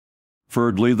come.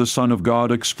 Thirdly, the Son of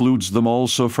God excludes them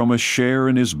also from a share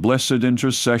in his blessed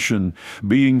intercession,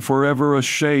 being forever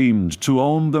ashamed to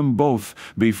own them both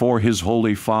before his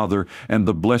holy Father and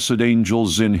the blessed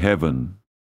angels in heaven.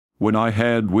 When I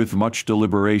had with much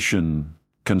deliberation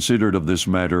considered of this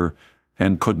matter,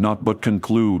 and could not but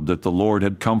conclude that the Lord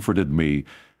had comforted me,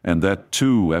 and that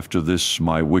too after this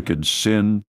my wicked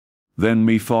sin, then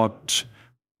methought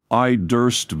I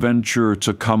durst venture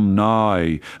to come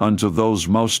nigh unto those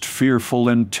most fearful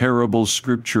and terrible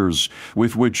scriptures,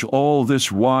 with which all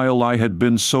this while I had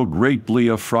been so greatly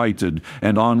affrighted,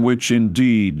 and on which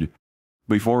indeed,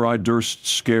 before I durst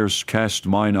scarce cast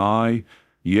mine eye,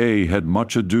 yea, had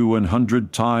much ado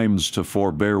 100 times to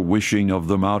forbear wishing of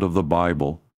them out of the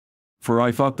Bible. For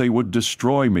I thought they would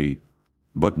destroy me.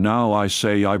 But now I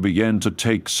say I began to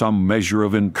take some measure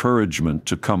of encouragement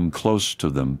to come close to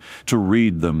them, to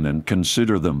read them and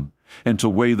consider them, and to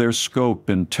weigh their scope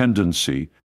and tendency,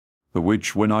 the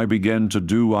which when I began to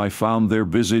do I found their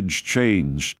visage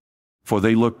changed, for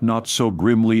they looked not so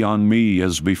grimly on me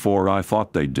as before I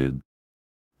thought they did.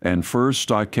 And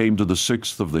first I came to the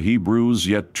 6th of the Hebrews,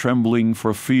 yet trembling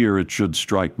for fear it should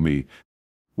strike me,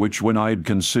 which when I had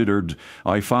considered,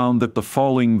 I found that the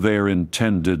falling there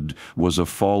intended was a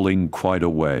falling quite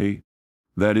away,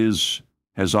 that is,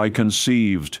 as I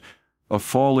conceived, a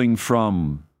falling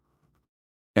from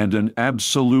and an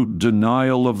absolute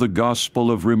denial of the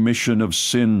gospel of remission of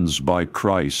sins by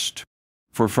Christ.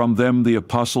 For from them the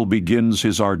apostle begins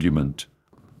his argument.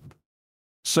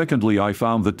 Secondly, I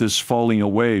found that this falling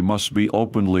away must be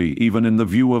openly, even in the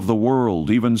view of the world,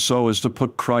 even so as to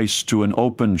put Christ to an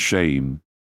open shame.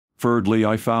 Thirdly,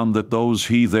 I found that those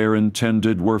he there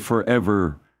intended were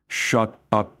forever shut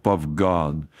up of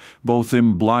God, both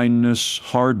in blindness,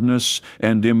 hardness,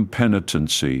 and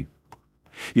impenitency.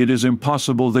 It is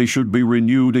impossible they should be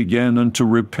renewed again unto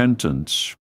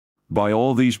repentance. By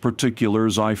all these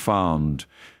particulars I found,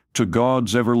 to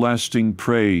God's everlasting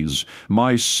praise,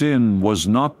 my sin was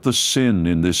not the sin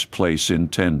in this place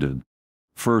intended.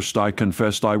 First, I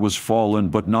confessed I was fallen,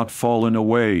 but not fallen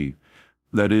away,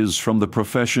 that is, from the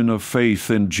profession of faith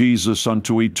in Jesus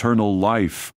unto eternal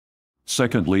life.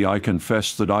 Secondly, I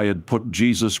confessed that I had put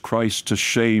Jesus Christ to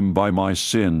shame by my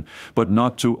sin, but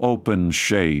not to open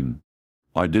shame.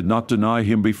 I did not deny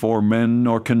him before men,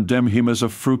 nor condemn him as a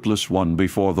fruitless one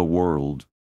before the world.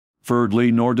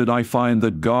 Thirdly, nor did I find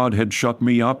that God had shut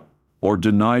me up, or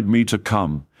denied me to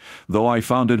come, though I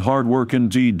found it hard work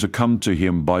indeed to come to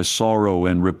him by sorrow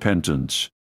and repentance.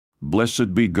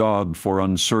 Blessed be God for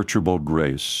unsearchable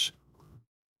grace.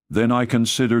 Then I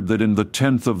considered that in the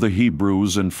 10th of the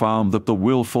Hebrews, and found that the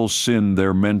willful sin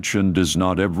there mentioned is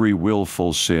not every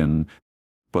willful sin,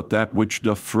 but that which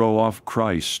doth throw off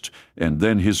Christ, and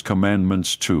then his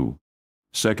commandments too.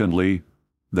 Secondly,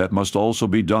 that must also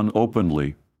be done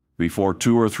openly, before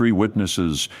 2 or 3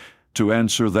 witnesses, to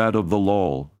answer that of the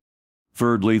law.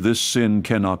 Thirdly, this sin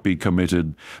cannot be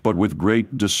committed, but with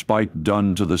great despite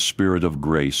done to the Spirit of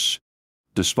grace,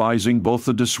 despising both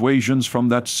the dissuasions from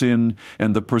that sin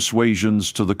and the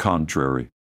persuasions to the contrary.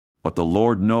 But the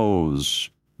Lord knows,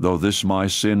 though this my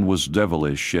sin was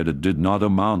devilish, yet it did not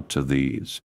amount to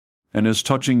these. And as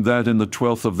touching that in the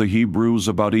 12th of the Hebrews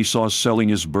about Esau selling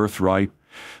his birthright,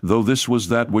 though this was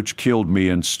that which killed me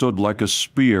and stood like a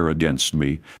spear against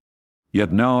me,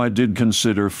 yet now I did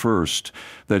consider first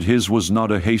that his was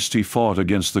not a hasty thought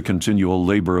against the continual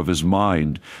labor of his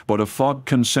mind, but a thought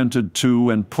consented to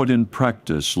and put in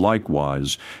practice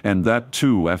likewise, and that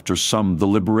too after some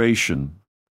deliberation.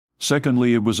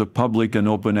 Secondly, it was a public and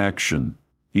open action,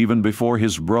 even before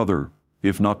his brother,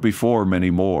 if not before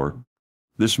many more.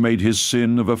 This made his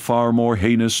sin of a far more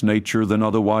heinous nature than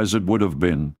otherwise it would have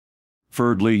been.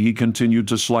 Thirdly, he continued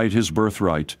to slight his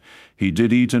birthright. He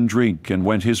did eat and drink, and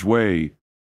went his way.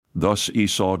 Thus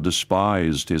Esau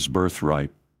despised his birthright.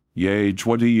 Yea,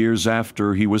 20 years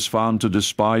after, he was found to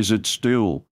despise it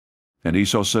still. And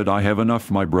Esau said, I have enough,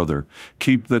 my brother.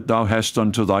 Keep that thou hast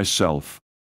unto thyself.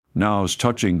 Now as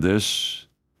touching this,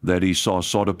 that Esau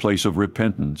sought a place of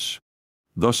repentance.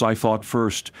 Thus I thought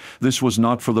first, this was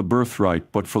not for the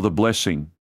birthright, but for the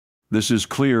blessing. This is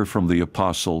clear from the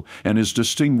apostle, and is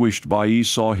distinguished by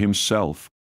Esau himself.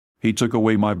 He took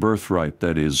away my birthright,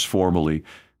 that is, formerly,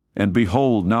 and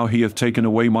behold, now he hath taken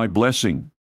away my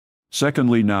blessing.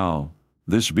 Secondly now,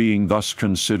 this being thus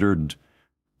considered,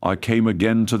 I came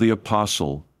again to the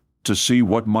apostle, to see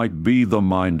what might be the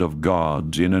mind of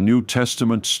God in a New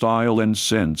Testament style and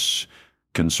sense,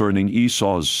 concerning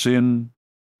Esau's sin.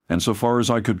 And so far as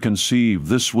I could conceive,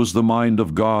 this was the mind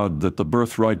of God, that the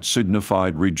birthright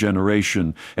signified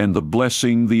regeneration, and the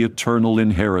blessing the eternal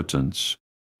inheritance.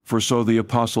 For so the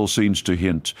apostle seems to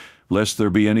hint, lest there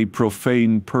be any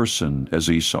profane person, as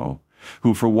Esau,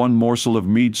 who for one morsel of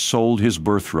meat sold his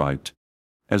birthright,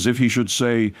 as if he should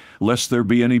say, lest there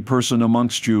be any person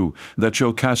amongst you that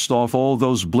shall cast off all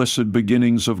those blessed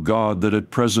beginnings of God that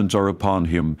at present are upon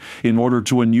him, in order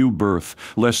to a new birth,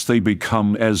 lest they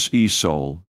become as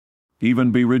Esau,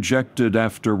 even be rejected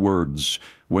afterwards,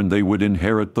 when they would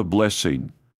inherit the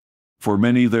blessing. For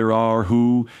many there are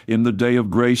who, in the day of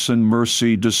grace and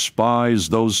mercy, despise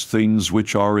those things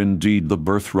which are indeed the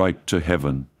birthright to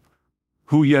heaven,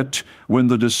 who yet, when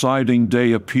the deciding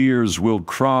day appears, will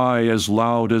cry as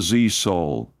loud as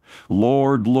Esau,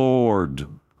 Lord, Lord,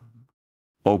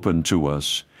 open to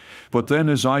us. But then,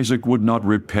 as Isaac would not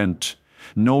repent,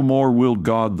 no more will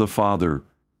God the Father,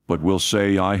 but will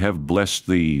say, I have blessed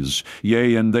these,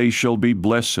 yea, and they shall be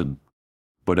blessed.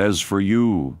 But as for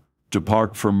you,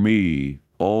 depart from me,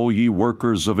 all ye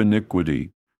workers of iniquity.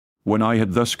 When I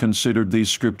had thus considered these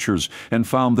Scriptures, and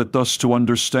found that thus to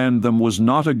understand them was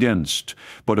not against,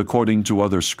 but according to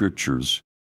other Scriptures,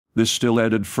 this still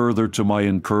added further to my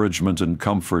encouragement and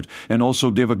comfort, and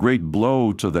also gave a great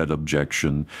blow to that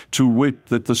objection, to wit,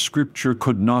 that the Scripture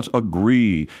could not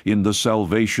agree in the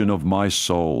salvation of my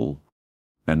soul.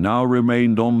 And now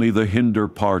remained only the hinder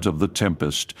part of the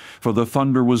tempest, for the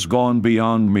thunder was gone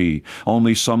beyond me,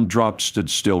 only some drops did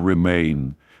still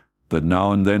remain. that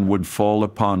now and then would fall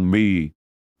upon me.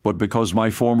 But because my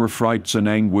former frights and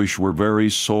anguish were very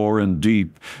sore and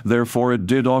deep, therefore it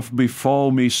did oft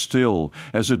befall me still,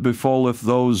 as it befalleth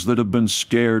those that have been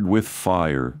scared with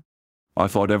fire. I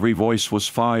thought every voice was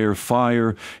fire,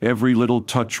 fire, every little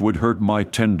touch would hurt my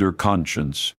tender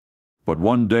conscience. But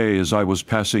one day as I was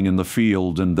passing in the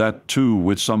field, and that too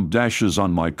with some dashes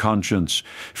on my conscience,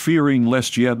 fearing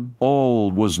lest yet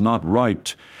all was not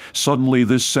right, suddenly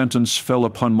this sentence fell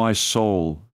upon my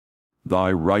soul: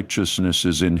 Thy righteousness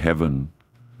is in heaven.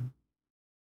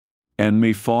 And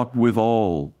methought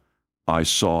withal I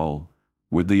saw,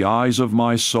 with the eyes of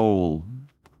my soul,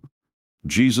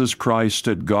 Jesus Christ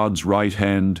at God's right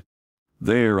hand.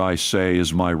 There, I say,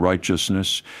 is my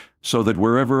righteousness, so that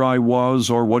wherever I was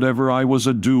or whatever I was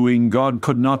a-doing, God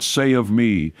could not say of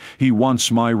me, He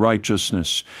wants my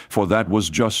righteousness, for that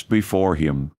was just before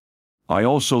Him. I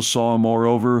also saw,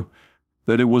 moreover,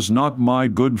 that it was not my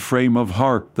good frame of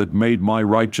heart that made my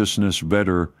righteousness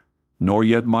better, nor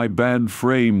yet my bad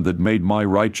frame that made my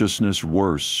righteousness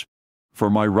worse. For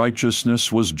my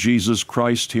righteousness was Jesus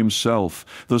Christ Himself,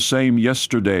 the same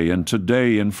yesterday and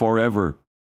today and forever.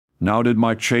 Now did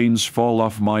my chains fall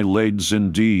off my legs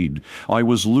indeed. I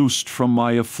was loosed from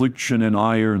my affliction and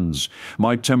irons.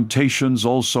 My temptations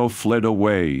also fled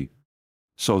away.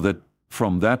 So that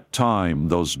from that time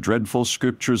those dreadful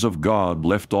scriptures of God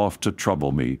left off to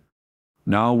trouble me.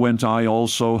 Now went I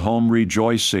also home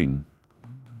rejoicing,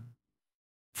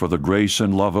 for the grace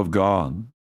and love of God.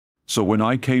 So when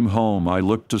I came home, I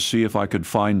looked to see if I could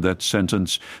find that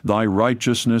sentence, Thy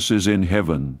righteousness is in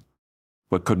heaven,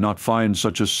 but could not find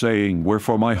such a saying,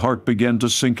 wherefore my heart began to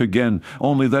sink again.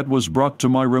 Only that was brought to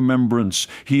my remembrance,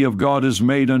 He of God is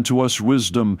made unto us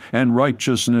wisdom, and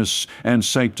righteousness, and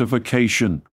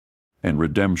sanctification, and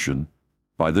redemption.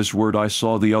 By this word I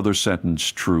saw the other sentence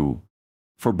true.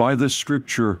 For by this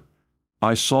scripture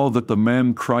I saw that the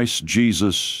man Christ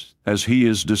Jesus, as He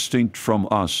is distinct from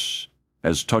us,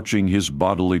 as touching His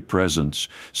bodily presence,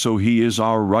 so He is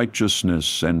our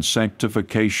righteousness and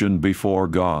sanctification before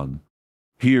God.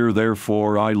 Here,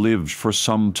 therefore, I lived for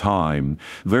some time,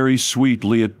 very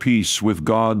sweetly at peace with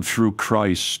God through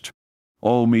Christ.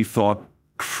 Oh, methought,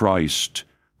 Christ,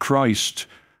 Christ,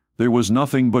 there was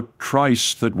nothing but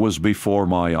Christ that was before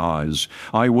my eyes.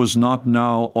 I was not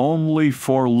now only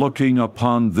for looking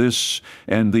upon this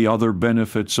and the other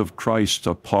benefits of Christ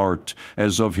apart,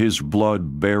 as of His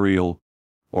blood, burial,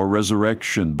 or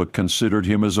resurrection, but considered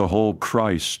Him as a whole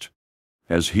Christ,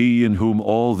 as He in whom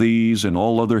all these and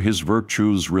all other His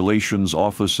virtues, relations,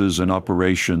 offices, and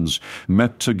operations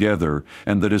met together,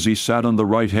 and that as He sat on the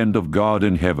right hand of God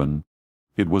in heaven,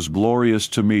 it was glorious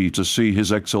to me to see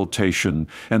His exaltation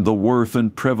and the worth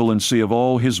and prevalency of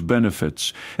all His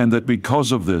benefits, and that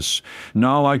because of this,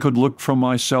 now I could look from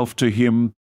myself to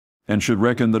Him, and should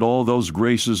reckon that all those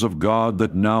graces of God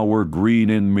that now were green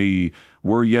in me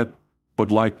were yet but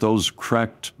like those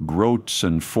cracked groats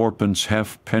and fourpence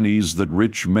halfpennies that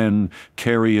rich men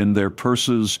carry in their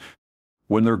purses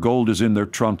when their gold is in their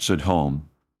trunks at home.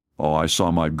 Oh, I saw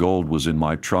my gold was in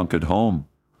my trunk at home,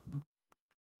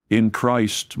 in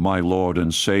Christ my Lord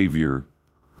and Savior.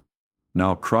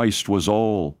 Now Christ was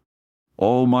all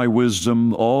my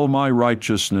wisdom, all my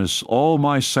righteousness, all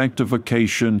my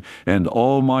sanctification, and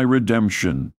all my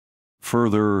redemption.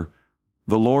 Further,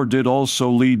 the Lord did also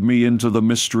lead me into the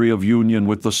mystery of union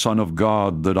with the Son of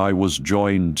God, that I was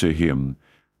joined to Him,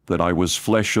 that I was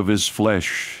flesh of His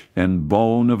flesh, and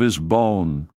bone of His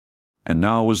bone. And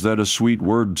now was that a sweet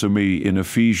word to me in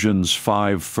Ephesians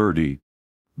 5:30.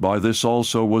 By this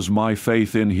also was my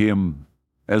faith in Him,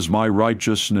 as my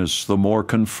righteousness the more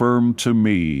confirmed to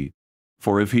me.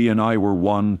 For if He and I were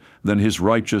one, then His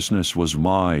righteousness was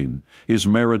mine, His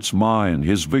merits mine,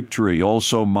 His victory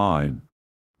also mine.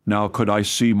 Now could I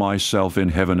see myself in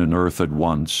heaven and earth at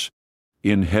once,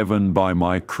 in heaven by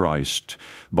my Christ,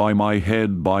 by my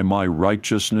head by my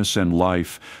righteousness and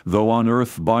life, though on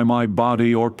earth by my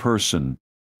body or person.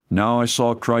 Now I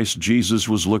saw Christ Jesus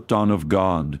was looked on of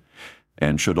God,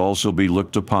 and should also be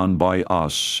looked upon by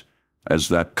us, as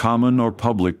that common or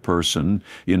public person,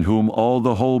 in whom all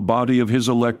the whole body of His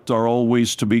elect are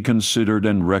always to be considered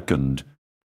and reckoned,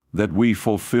 that we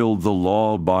fulfilled the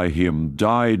law by Him,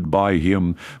 died by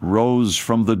Him, rose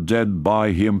from the dead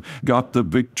by Him, got the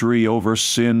victory over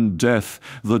sin, death,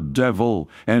 the devil,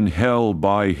 and hell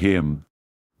by Him.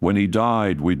 When He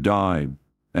died, we died,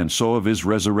 and so of His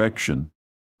resurrection.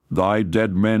 Thy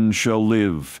dead men shall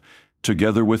live,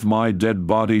 together with my dead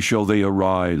body shall they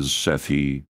arise, saith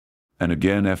He. And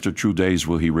again after 2 days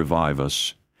will He revive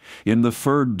us. In the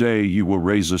third day you will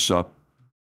raise us up,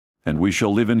 and we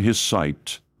shall live in His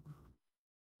sight.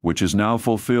 which is now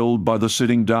fulfilled by the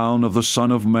sitting down of the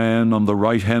Son of Man on the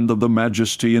right hand of the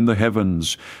Majesty in the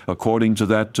heavens, according to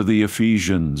that to the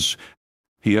Ephesians.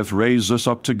 He hath raised us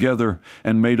up together,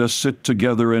 and made us sit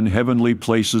together in heavenly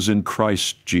places in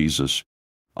Christ Jesus.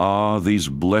 Ah, these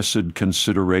blessed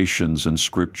considerations and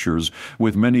scriptures,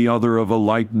 with many other of a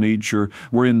like nature,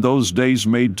 were in those days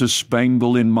made to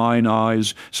spangle in mine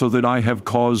eyes, so that I have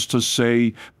cause to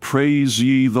say, Praise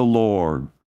ye the Lord.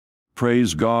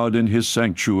 Praise God in his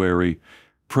sanctuary.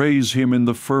 Praise him in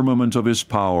the firmament of his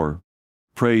power.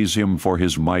 Praise him for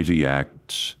his mighty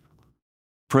acts.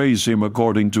 Praise him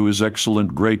according to his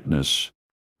excellent greatness,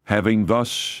 having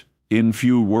thus, in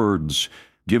few words,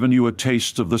 given you a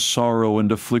taste of the sorrow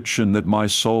and affliction that my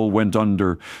soul went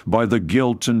under, by the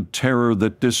guilt and terror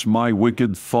that this my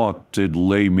wicked thought did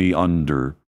lay me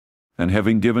under. And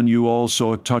having given you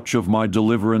also a touch of my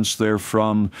deliverance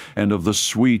therefrom, and of the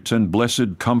sweet and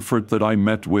blessed comfort that I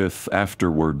met with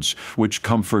afterwards, which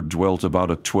comfort dwelt about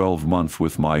a 12-month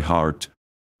with my heart,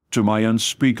 to my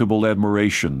unspeakable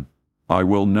admiration, I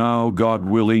will now, God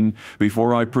willing,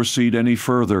 before I proceed any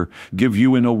further, give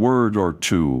you in a word or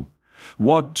two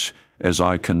what, as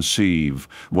I conceive,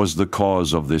 was the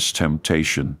cause of this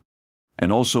temptation,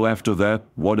 and also after that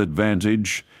what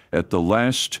advantage, at the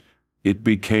last, it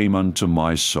became unto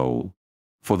my soul.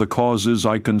 For the causes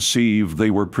I conceive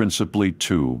they were principally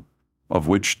two, of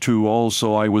which two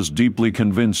also I was deeply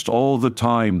convinced all the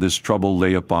time this trouble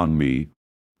lay upon me.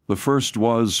 The first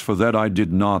was, for that I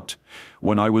did not,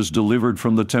 when I was delivered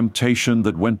from the temptation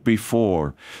that went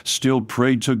before, still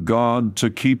pray to God to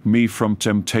keep me from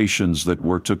temptations that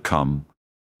were to come.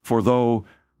 For though,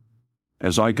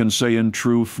 as I can say in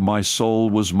truth, my soul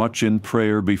was much in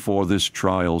prayer before this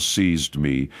trial seized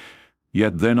me,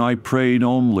 yet then I prayed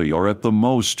only, or at the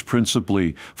most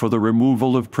principally, for the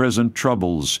removal of present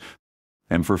troubles,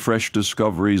 and for fresh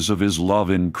discoveries of his love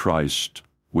in Christ,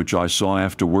 which I saw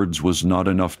afterwards was not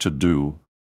enough to do.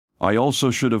 I also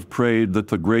should have prayed that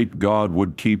the great God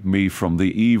would keep me from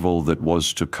the evil that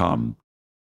was to come.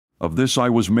 Of this I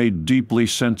was made deeply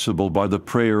sensible by the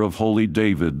prayer of holy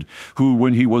David, who,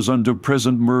 when he was under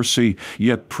present mercy,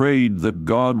 yet prayed that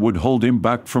God would hold him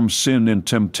back from sin and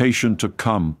temptation to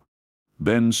come.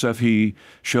 Then saith he,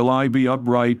 Shall I be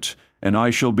upright, and I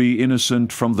shall be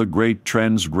innocent from the great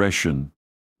transgression?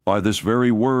 By this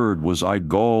very word was I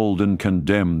galled and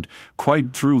condemned,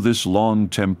 quite through this long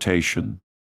temptation.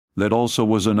 That also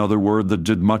was another word that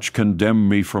did much condemn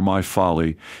me for my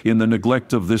folly. In the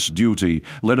neglect of this duty,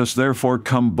 let us therefore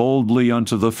come boldly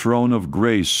unto the throne of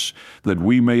grace, that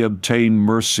we may obtain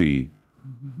mercy,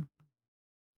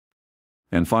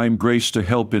 and find grace to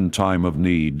help in time of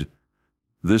need.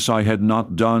 This I had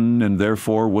not done, and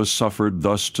therefore was suffered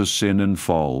thus to sin and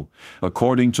fall.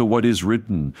 According to what is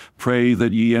written, Pray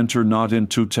that ye enter not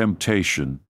into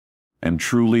temptation. And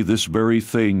truly this very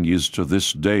thing is to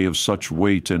this day of such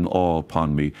weight and awe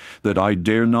upon me, that I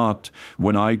dare not,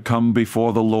 when I come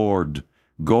before the Lord,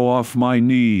 go off my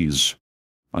knees,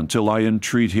 until I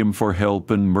entreat him for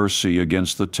help and mercy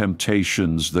against the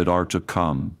temptations that are to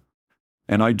come.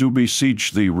 And I do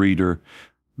beseech thee, reader,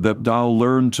 that thou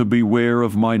learn to beware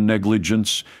of my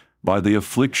negligence, by the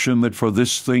affliction that for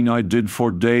this thing I did for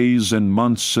days and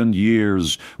months and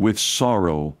years with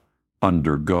sorrow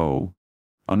undergo.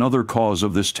 Another cause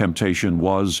of this temptation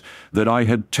was, that I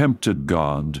had tempted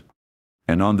God,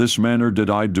 and on this manner did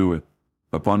I do it.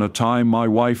 Upon a time my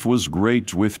wife was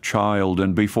great with child,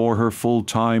 and before her full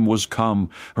time was come,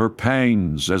 her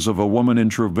pangs, as of a woman in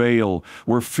travail,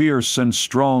 were fierce and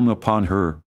strong upon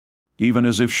her, even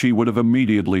as if she would have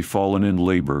immediately fallen in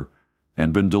labor,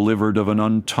 and been delivered of an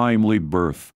untimely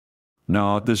birth.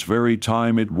 Now at this very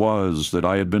time it was that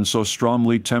I had been so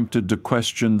strongly tempted to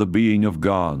question the being of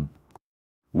God.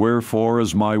 Wherefore,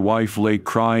 as my wife lay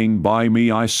crying by me,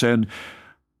 I said,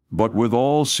 but with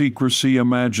all secrecy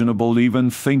imaginable, even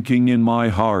thinking in my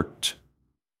heart,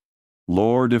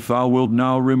 Lord, if thou wilt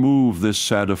now remove this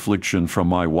sad affliction from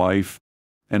my wife,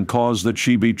 and cause that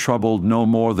she be troubled no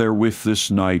more therewith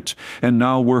this night, and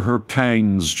now were her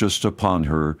pangs just upon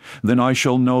her, then I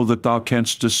shall know that thou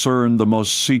canst discern the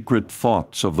most secret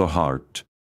thoughts of the heart.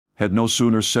 Had no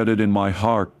sooner said it in my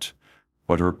heart,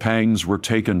 but her pangs were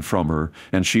taken from her,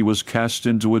 and she was cast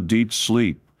into a deep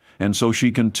sleep, and so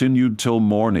she continued till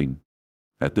morning.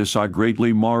 At this I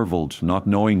greatly marveled, not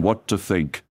knowing what to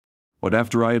think. But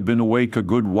after I had been awake a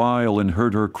good while, and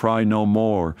heard her cry no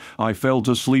more, I fell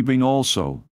to sleeping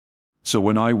also. So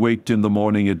when I waked in the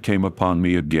morning, it came upon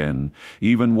me again,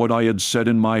 even what I had said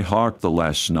in my heart the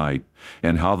last night,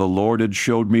 and how the Lord had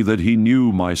showed me that he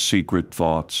knew my secret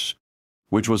thoughts,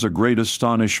 which was a great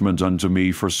astonishment unto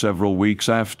me for several weeks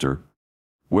after.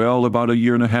 Well, about a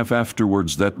year and a half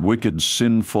afterwards, that wicked,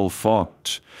 sinful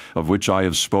thought, of which I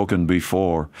have spoken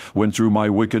before, went through my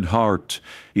wicked heart,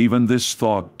 even this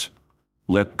thought,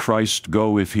 let Christ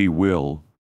go if he will.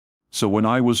 So when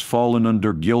I was fallen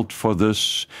under guilt for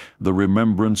this, the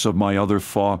remembrance of my other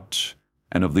thought,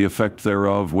 and of the effect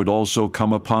thereof, would also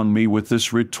come upon me with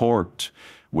this retort,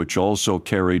 which also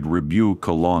carried rebuke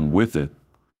along with it.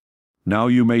 Now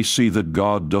you may see that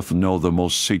God doth know the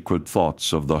most secret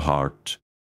thoughts of the heart.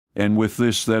 And with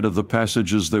this, that of the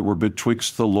passages that were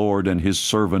betwixt the Lord and his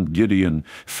servant Gideon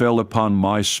fell upon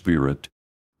my spirit.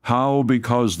 How?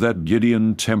 Because that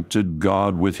Gideon tempted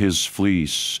God with his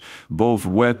fleece, both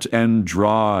wet and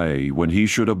dry, when he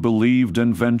should have believed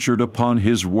and ventured upon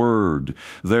his word.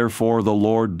 Therefore the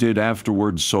Lord did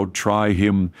afterwards so try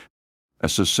him,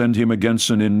 as to send him against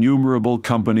an innumerable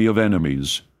company of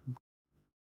enemies.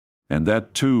 And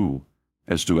that too,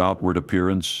 as to outward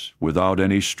appearance, without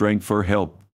any strength or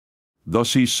help.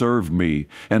 Thus he served me,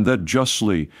 and that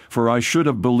justly, for I should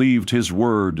have believed his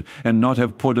word, and not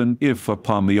have put an if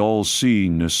upon the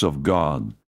all-seeingness of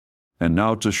God. And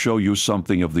now to show you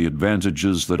something of the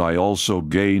advantages that I also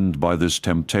gained by this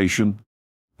temptation.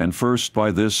 And first by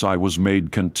this I was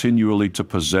made continually to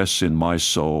possess in my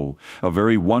soul a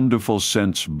very wonderful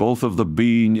sense both of the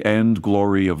being and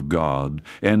glory of God,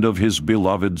 and of his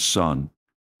beloved Son.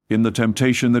 In the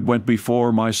temptation that went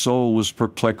before, my soul was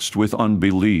perplexed with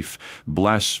unbelief,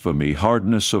 blasphemy,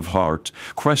 hardness of heart,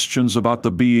 questions about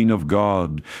the being of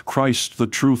God, Christ, the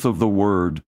truth of the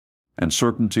Word, and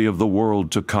certainty of the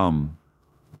world to come.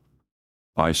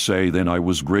 I say, then I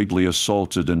was greatly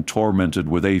assaulted and tormented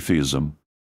with atheism.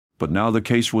 But now the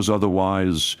case was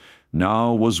otherwise.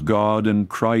 Now was God and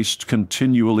Christ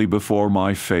continually before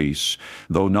my face,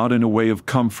 though not in a way of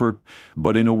comfort,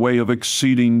 but in a way of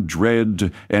exceeding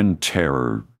dread and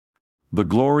terror. The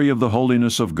glory of the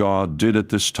holiness of God did at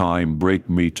this time break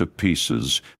me to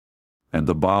pieces, and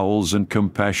the bowels and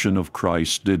compassion of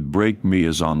Christ did break me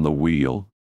as on the wheel.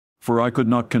 For I could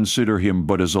not consider him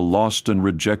but as a lost and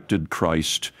rejected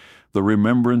Christ, the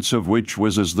remembrance of which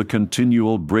was as the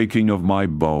continual breaking of my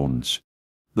bones.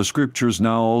 The Scriptures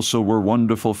now also were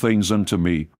wonderful things unto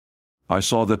me. I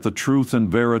saw that the truth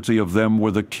and verity of them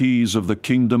were the keys of the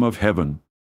kingdom of heaven.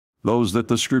 Those that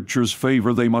the Scriptures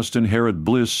favor, they must inherit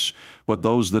bliss, but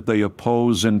those that they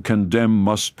oppose and condemn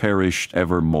must perish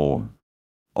evermore.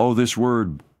 Oh, this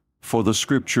word, for the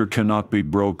Scripture cannot be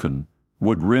broken,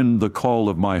 would rend the call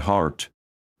of my heart,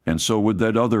 and so would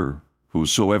that other,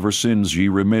 whosoever sins ye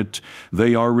remit,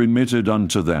 they are remitted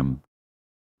unto them.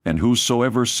 And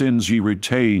whosoever sins ye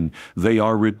retain, they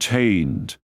are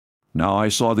retained. Now I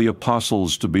saw the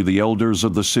apostles to be the elders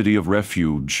of the city of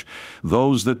refuge.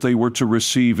 Those that they were to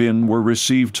receive in were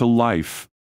received to life,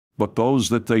 but those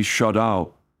that they shut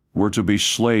out were to be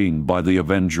slain by the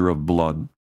avenger of blood.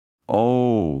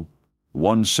 Oh,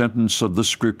 one sentence of the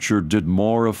Scripture did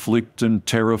more afflict and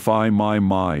terrify my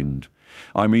mind.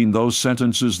 I mean those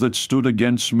sentences that stood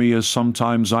against me, as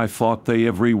sometimes I thought they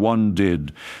every one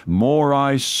did. More,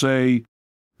 I say,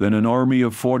 than an army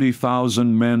of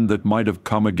 40,000 men that might have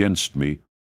come against me.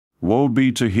 Woe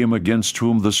be to him against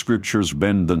whom the Scriptures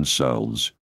bend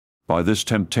themselves. By this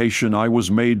temptation I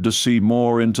was made to see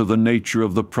more into the nature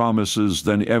of the promises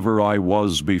than ever I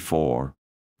was before.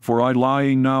 For I,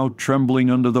 lying now trembling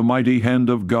under the mighty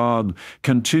hand of God,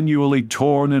 continually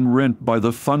torn and rent by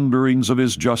the thunderings of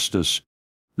his justice,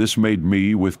 this made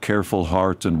me, with careful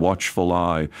heart and watchful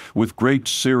eye, with great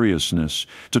seriousness,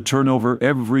 to turn over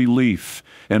every leaf,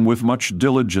 and with much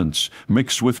diligence,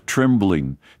 mixed with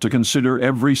trembling, to consider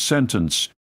every sentence,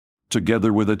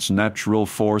 together with its natural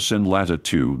force and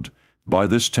latitude. By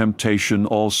this temptation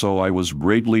also I was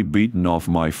greatly beaten off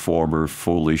my former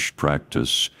foolish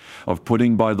practice, of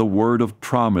putting by the word of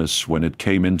promise when it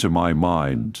came into my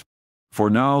mind. For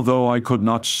now, though I could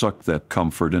not suck that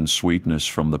comfort and sweetness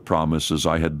from the promises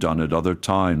I had done at other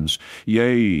times,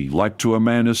 yea, like to a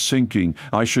man is sinking,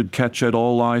 I should catch at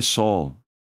all I saw.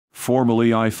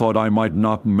 Formerly I thought I might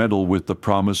not meddle with the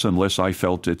promise unless I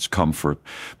felt its comfort,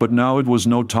 but now it was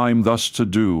no time thus to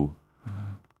do.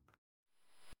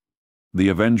 The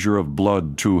avenger of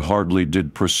blood too hardly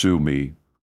did pursue me.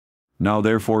 Now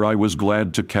therefore I was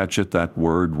glad to catch at that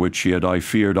word, which yet I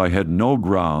feared I had no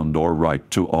ground or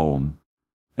right to own,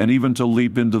 and even to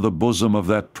leap into the bosom of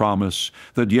that promise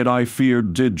that yet I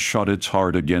feared did shut its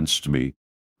heart against me.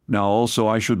 Now also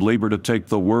I should labor to take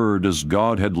the word as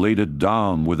God had laid it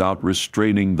down, without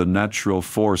restraining the natural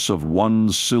force of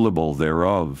one syllable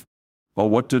thereof. Oh,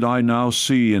 what did I now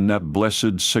see in that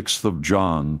blessed 6th of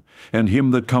John? And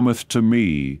him that cometh to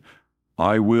me,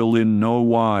 I will in no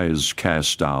wise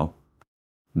cast out.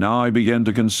 Now I began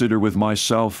to consider with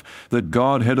myself that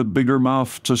God had a bigger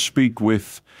mouth to speak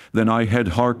with than I had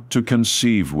heart to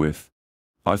conceive with.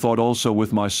 I thought also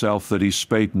with myself that he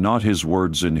spake not his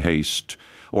words in haste,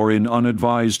 or in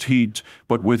unadvised heat,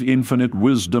 but with infinite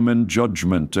wisdom and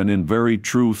judgment, and in very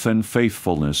truth and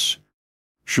faithfulness.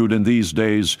 Should in these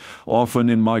days, often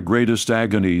in my greatest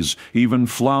agonies, even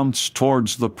flounce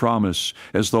towards the promise,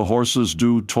 as the horses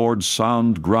do towards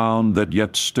sound ground that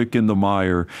yet stick in the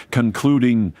mire,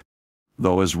 concluding,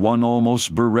 though as one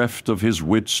almost bereft of his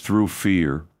wits through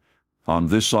fear, on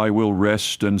this I will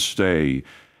rest and stay,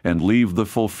 and leave the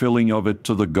fulfilling of it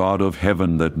to the God of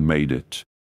heaven that made it.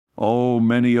 Oh,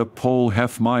 many a pull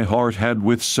hath my heart had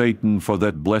with Satan for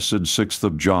that blessed 6th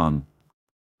of John.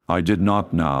 I did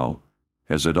not now,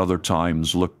 as at other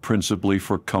times, look principally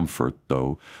for comfort,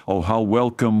 though, oh, how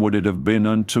welcome would it have been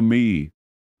unto me!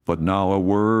 But now a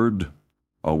word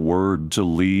to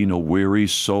lean a weary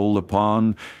soul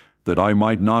upon, that I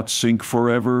might not sink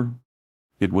forever,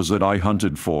 it was that I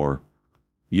hunted for.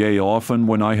 Yea, often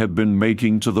when I have been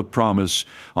making to the promise,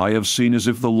 I have seen as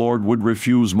if the Lord would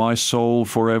refuse my soul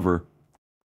forever.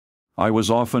 I was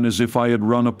often as if I had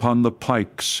run upon the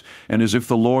pikes, and as if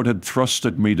the Lord had thrust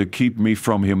at me to keep me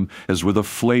from him as with a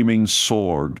flaming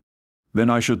sword. Then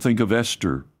I should think of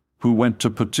Esther, who went to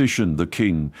petition the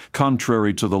king,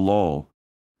 contrary to the law.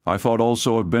 I thought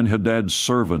also of Ben-Hadad's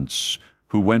servants,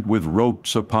 who went with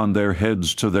ropes upon their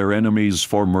heads to their enemies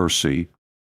for mercy.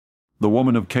 The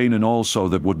woman of Canaan also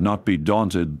that would not be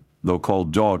daunted, though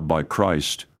called dog by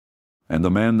Christ, and the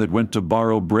man that went to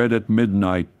borrow bread at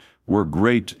midnight, were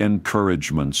great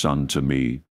encouragements unto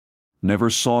me. Never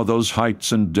saw those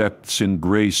heights and depths in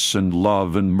grace and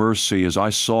love and mercy as I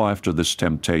saw after this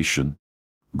temptation.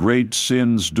 Great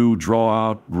sins do draw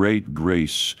out great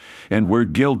grace, and where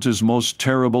guilt is most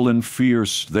terrible and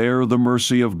fierce, there the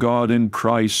mercy of God in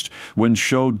Christ, when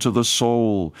showed to the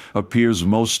soul, appears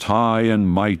most high and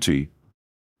mighty.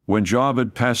 When Job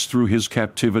had passed through his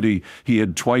captivity, he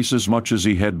had twice as much as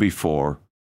he had before.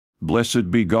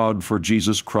 Blessed be God for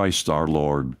Jesus Christ our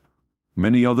Lord.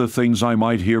 Many other things I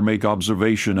might here make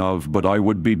observation of, but I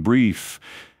would be brief,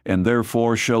 and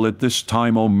therefore shall at this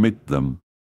time omit them.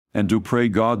 And do pray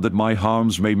God that my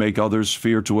harms may make others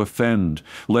fear to offend,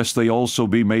 lest they also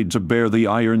be made to bear the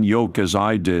iron yoke as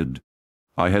I did.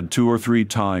 I had 2 or 3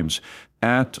 times,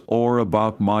 at or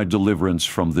about my deliverance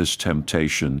from this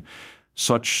temptation,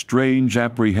 such strange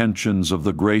apprehensions of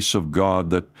the grace of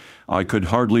God that I could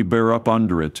hardly bear up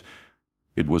under it.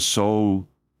 It was so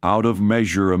out of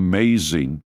measure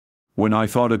amazing, when I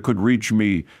thought it could reach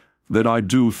me, that I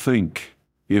do think,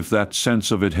 if that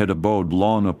sense of it had abode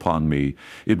long upon me,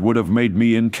 it would have made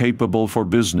me incapable for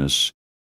business,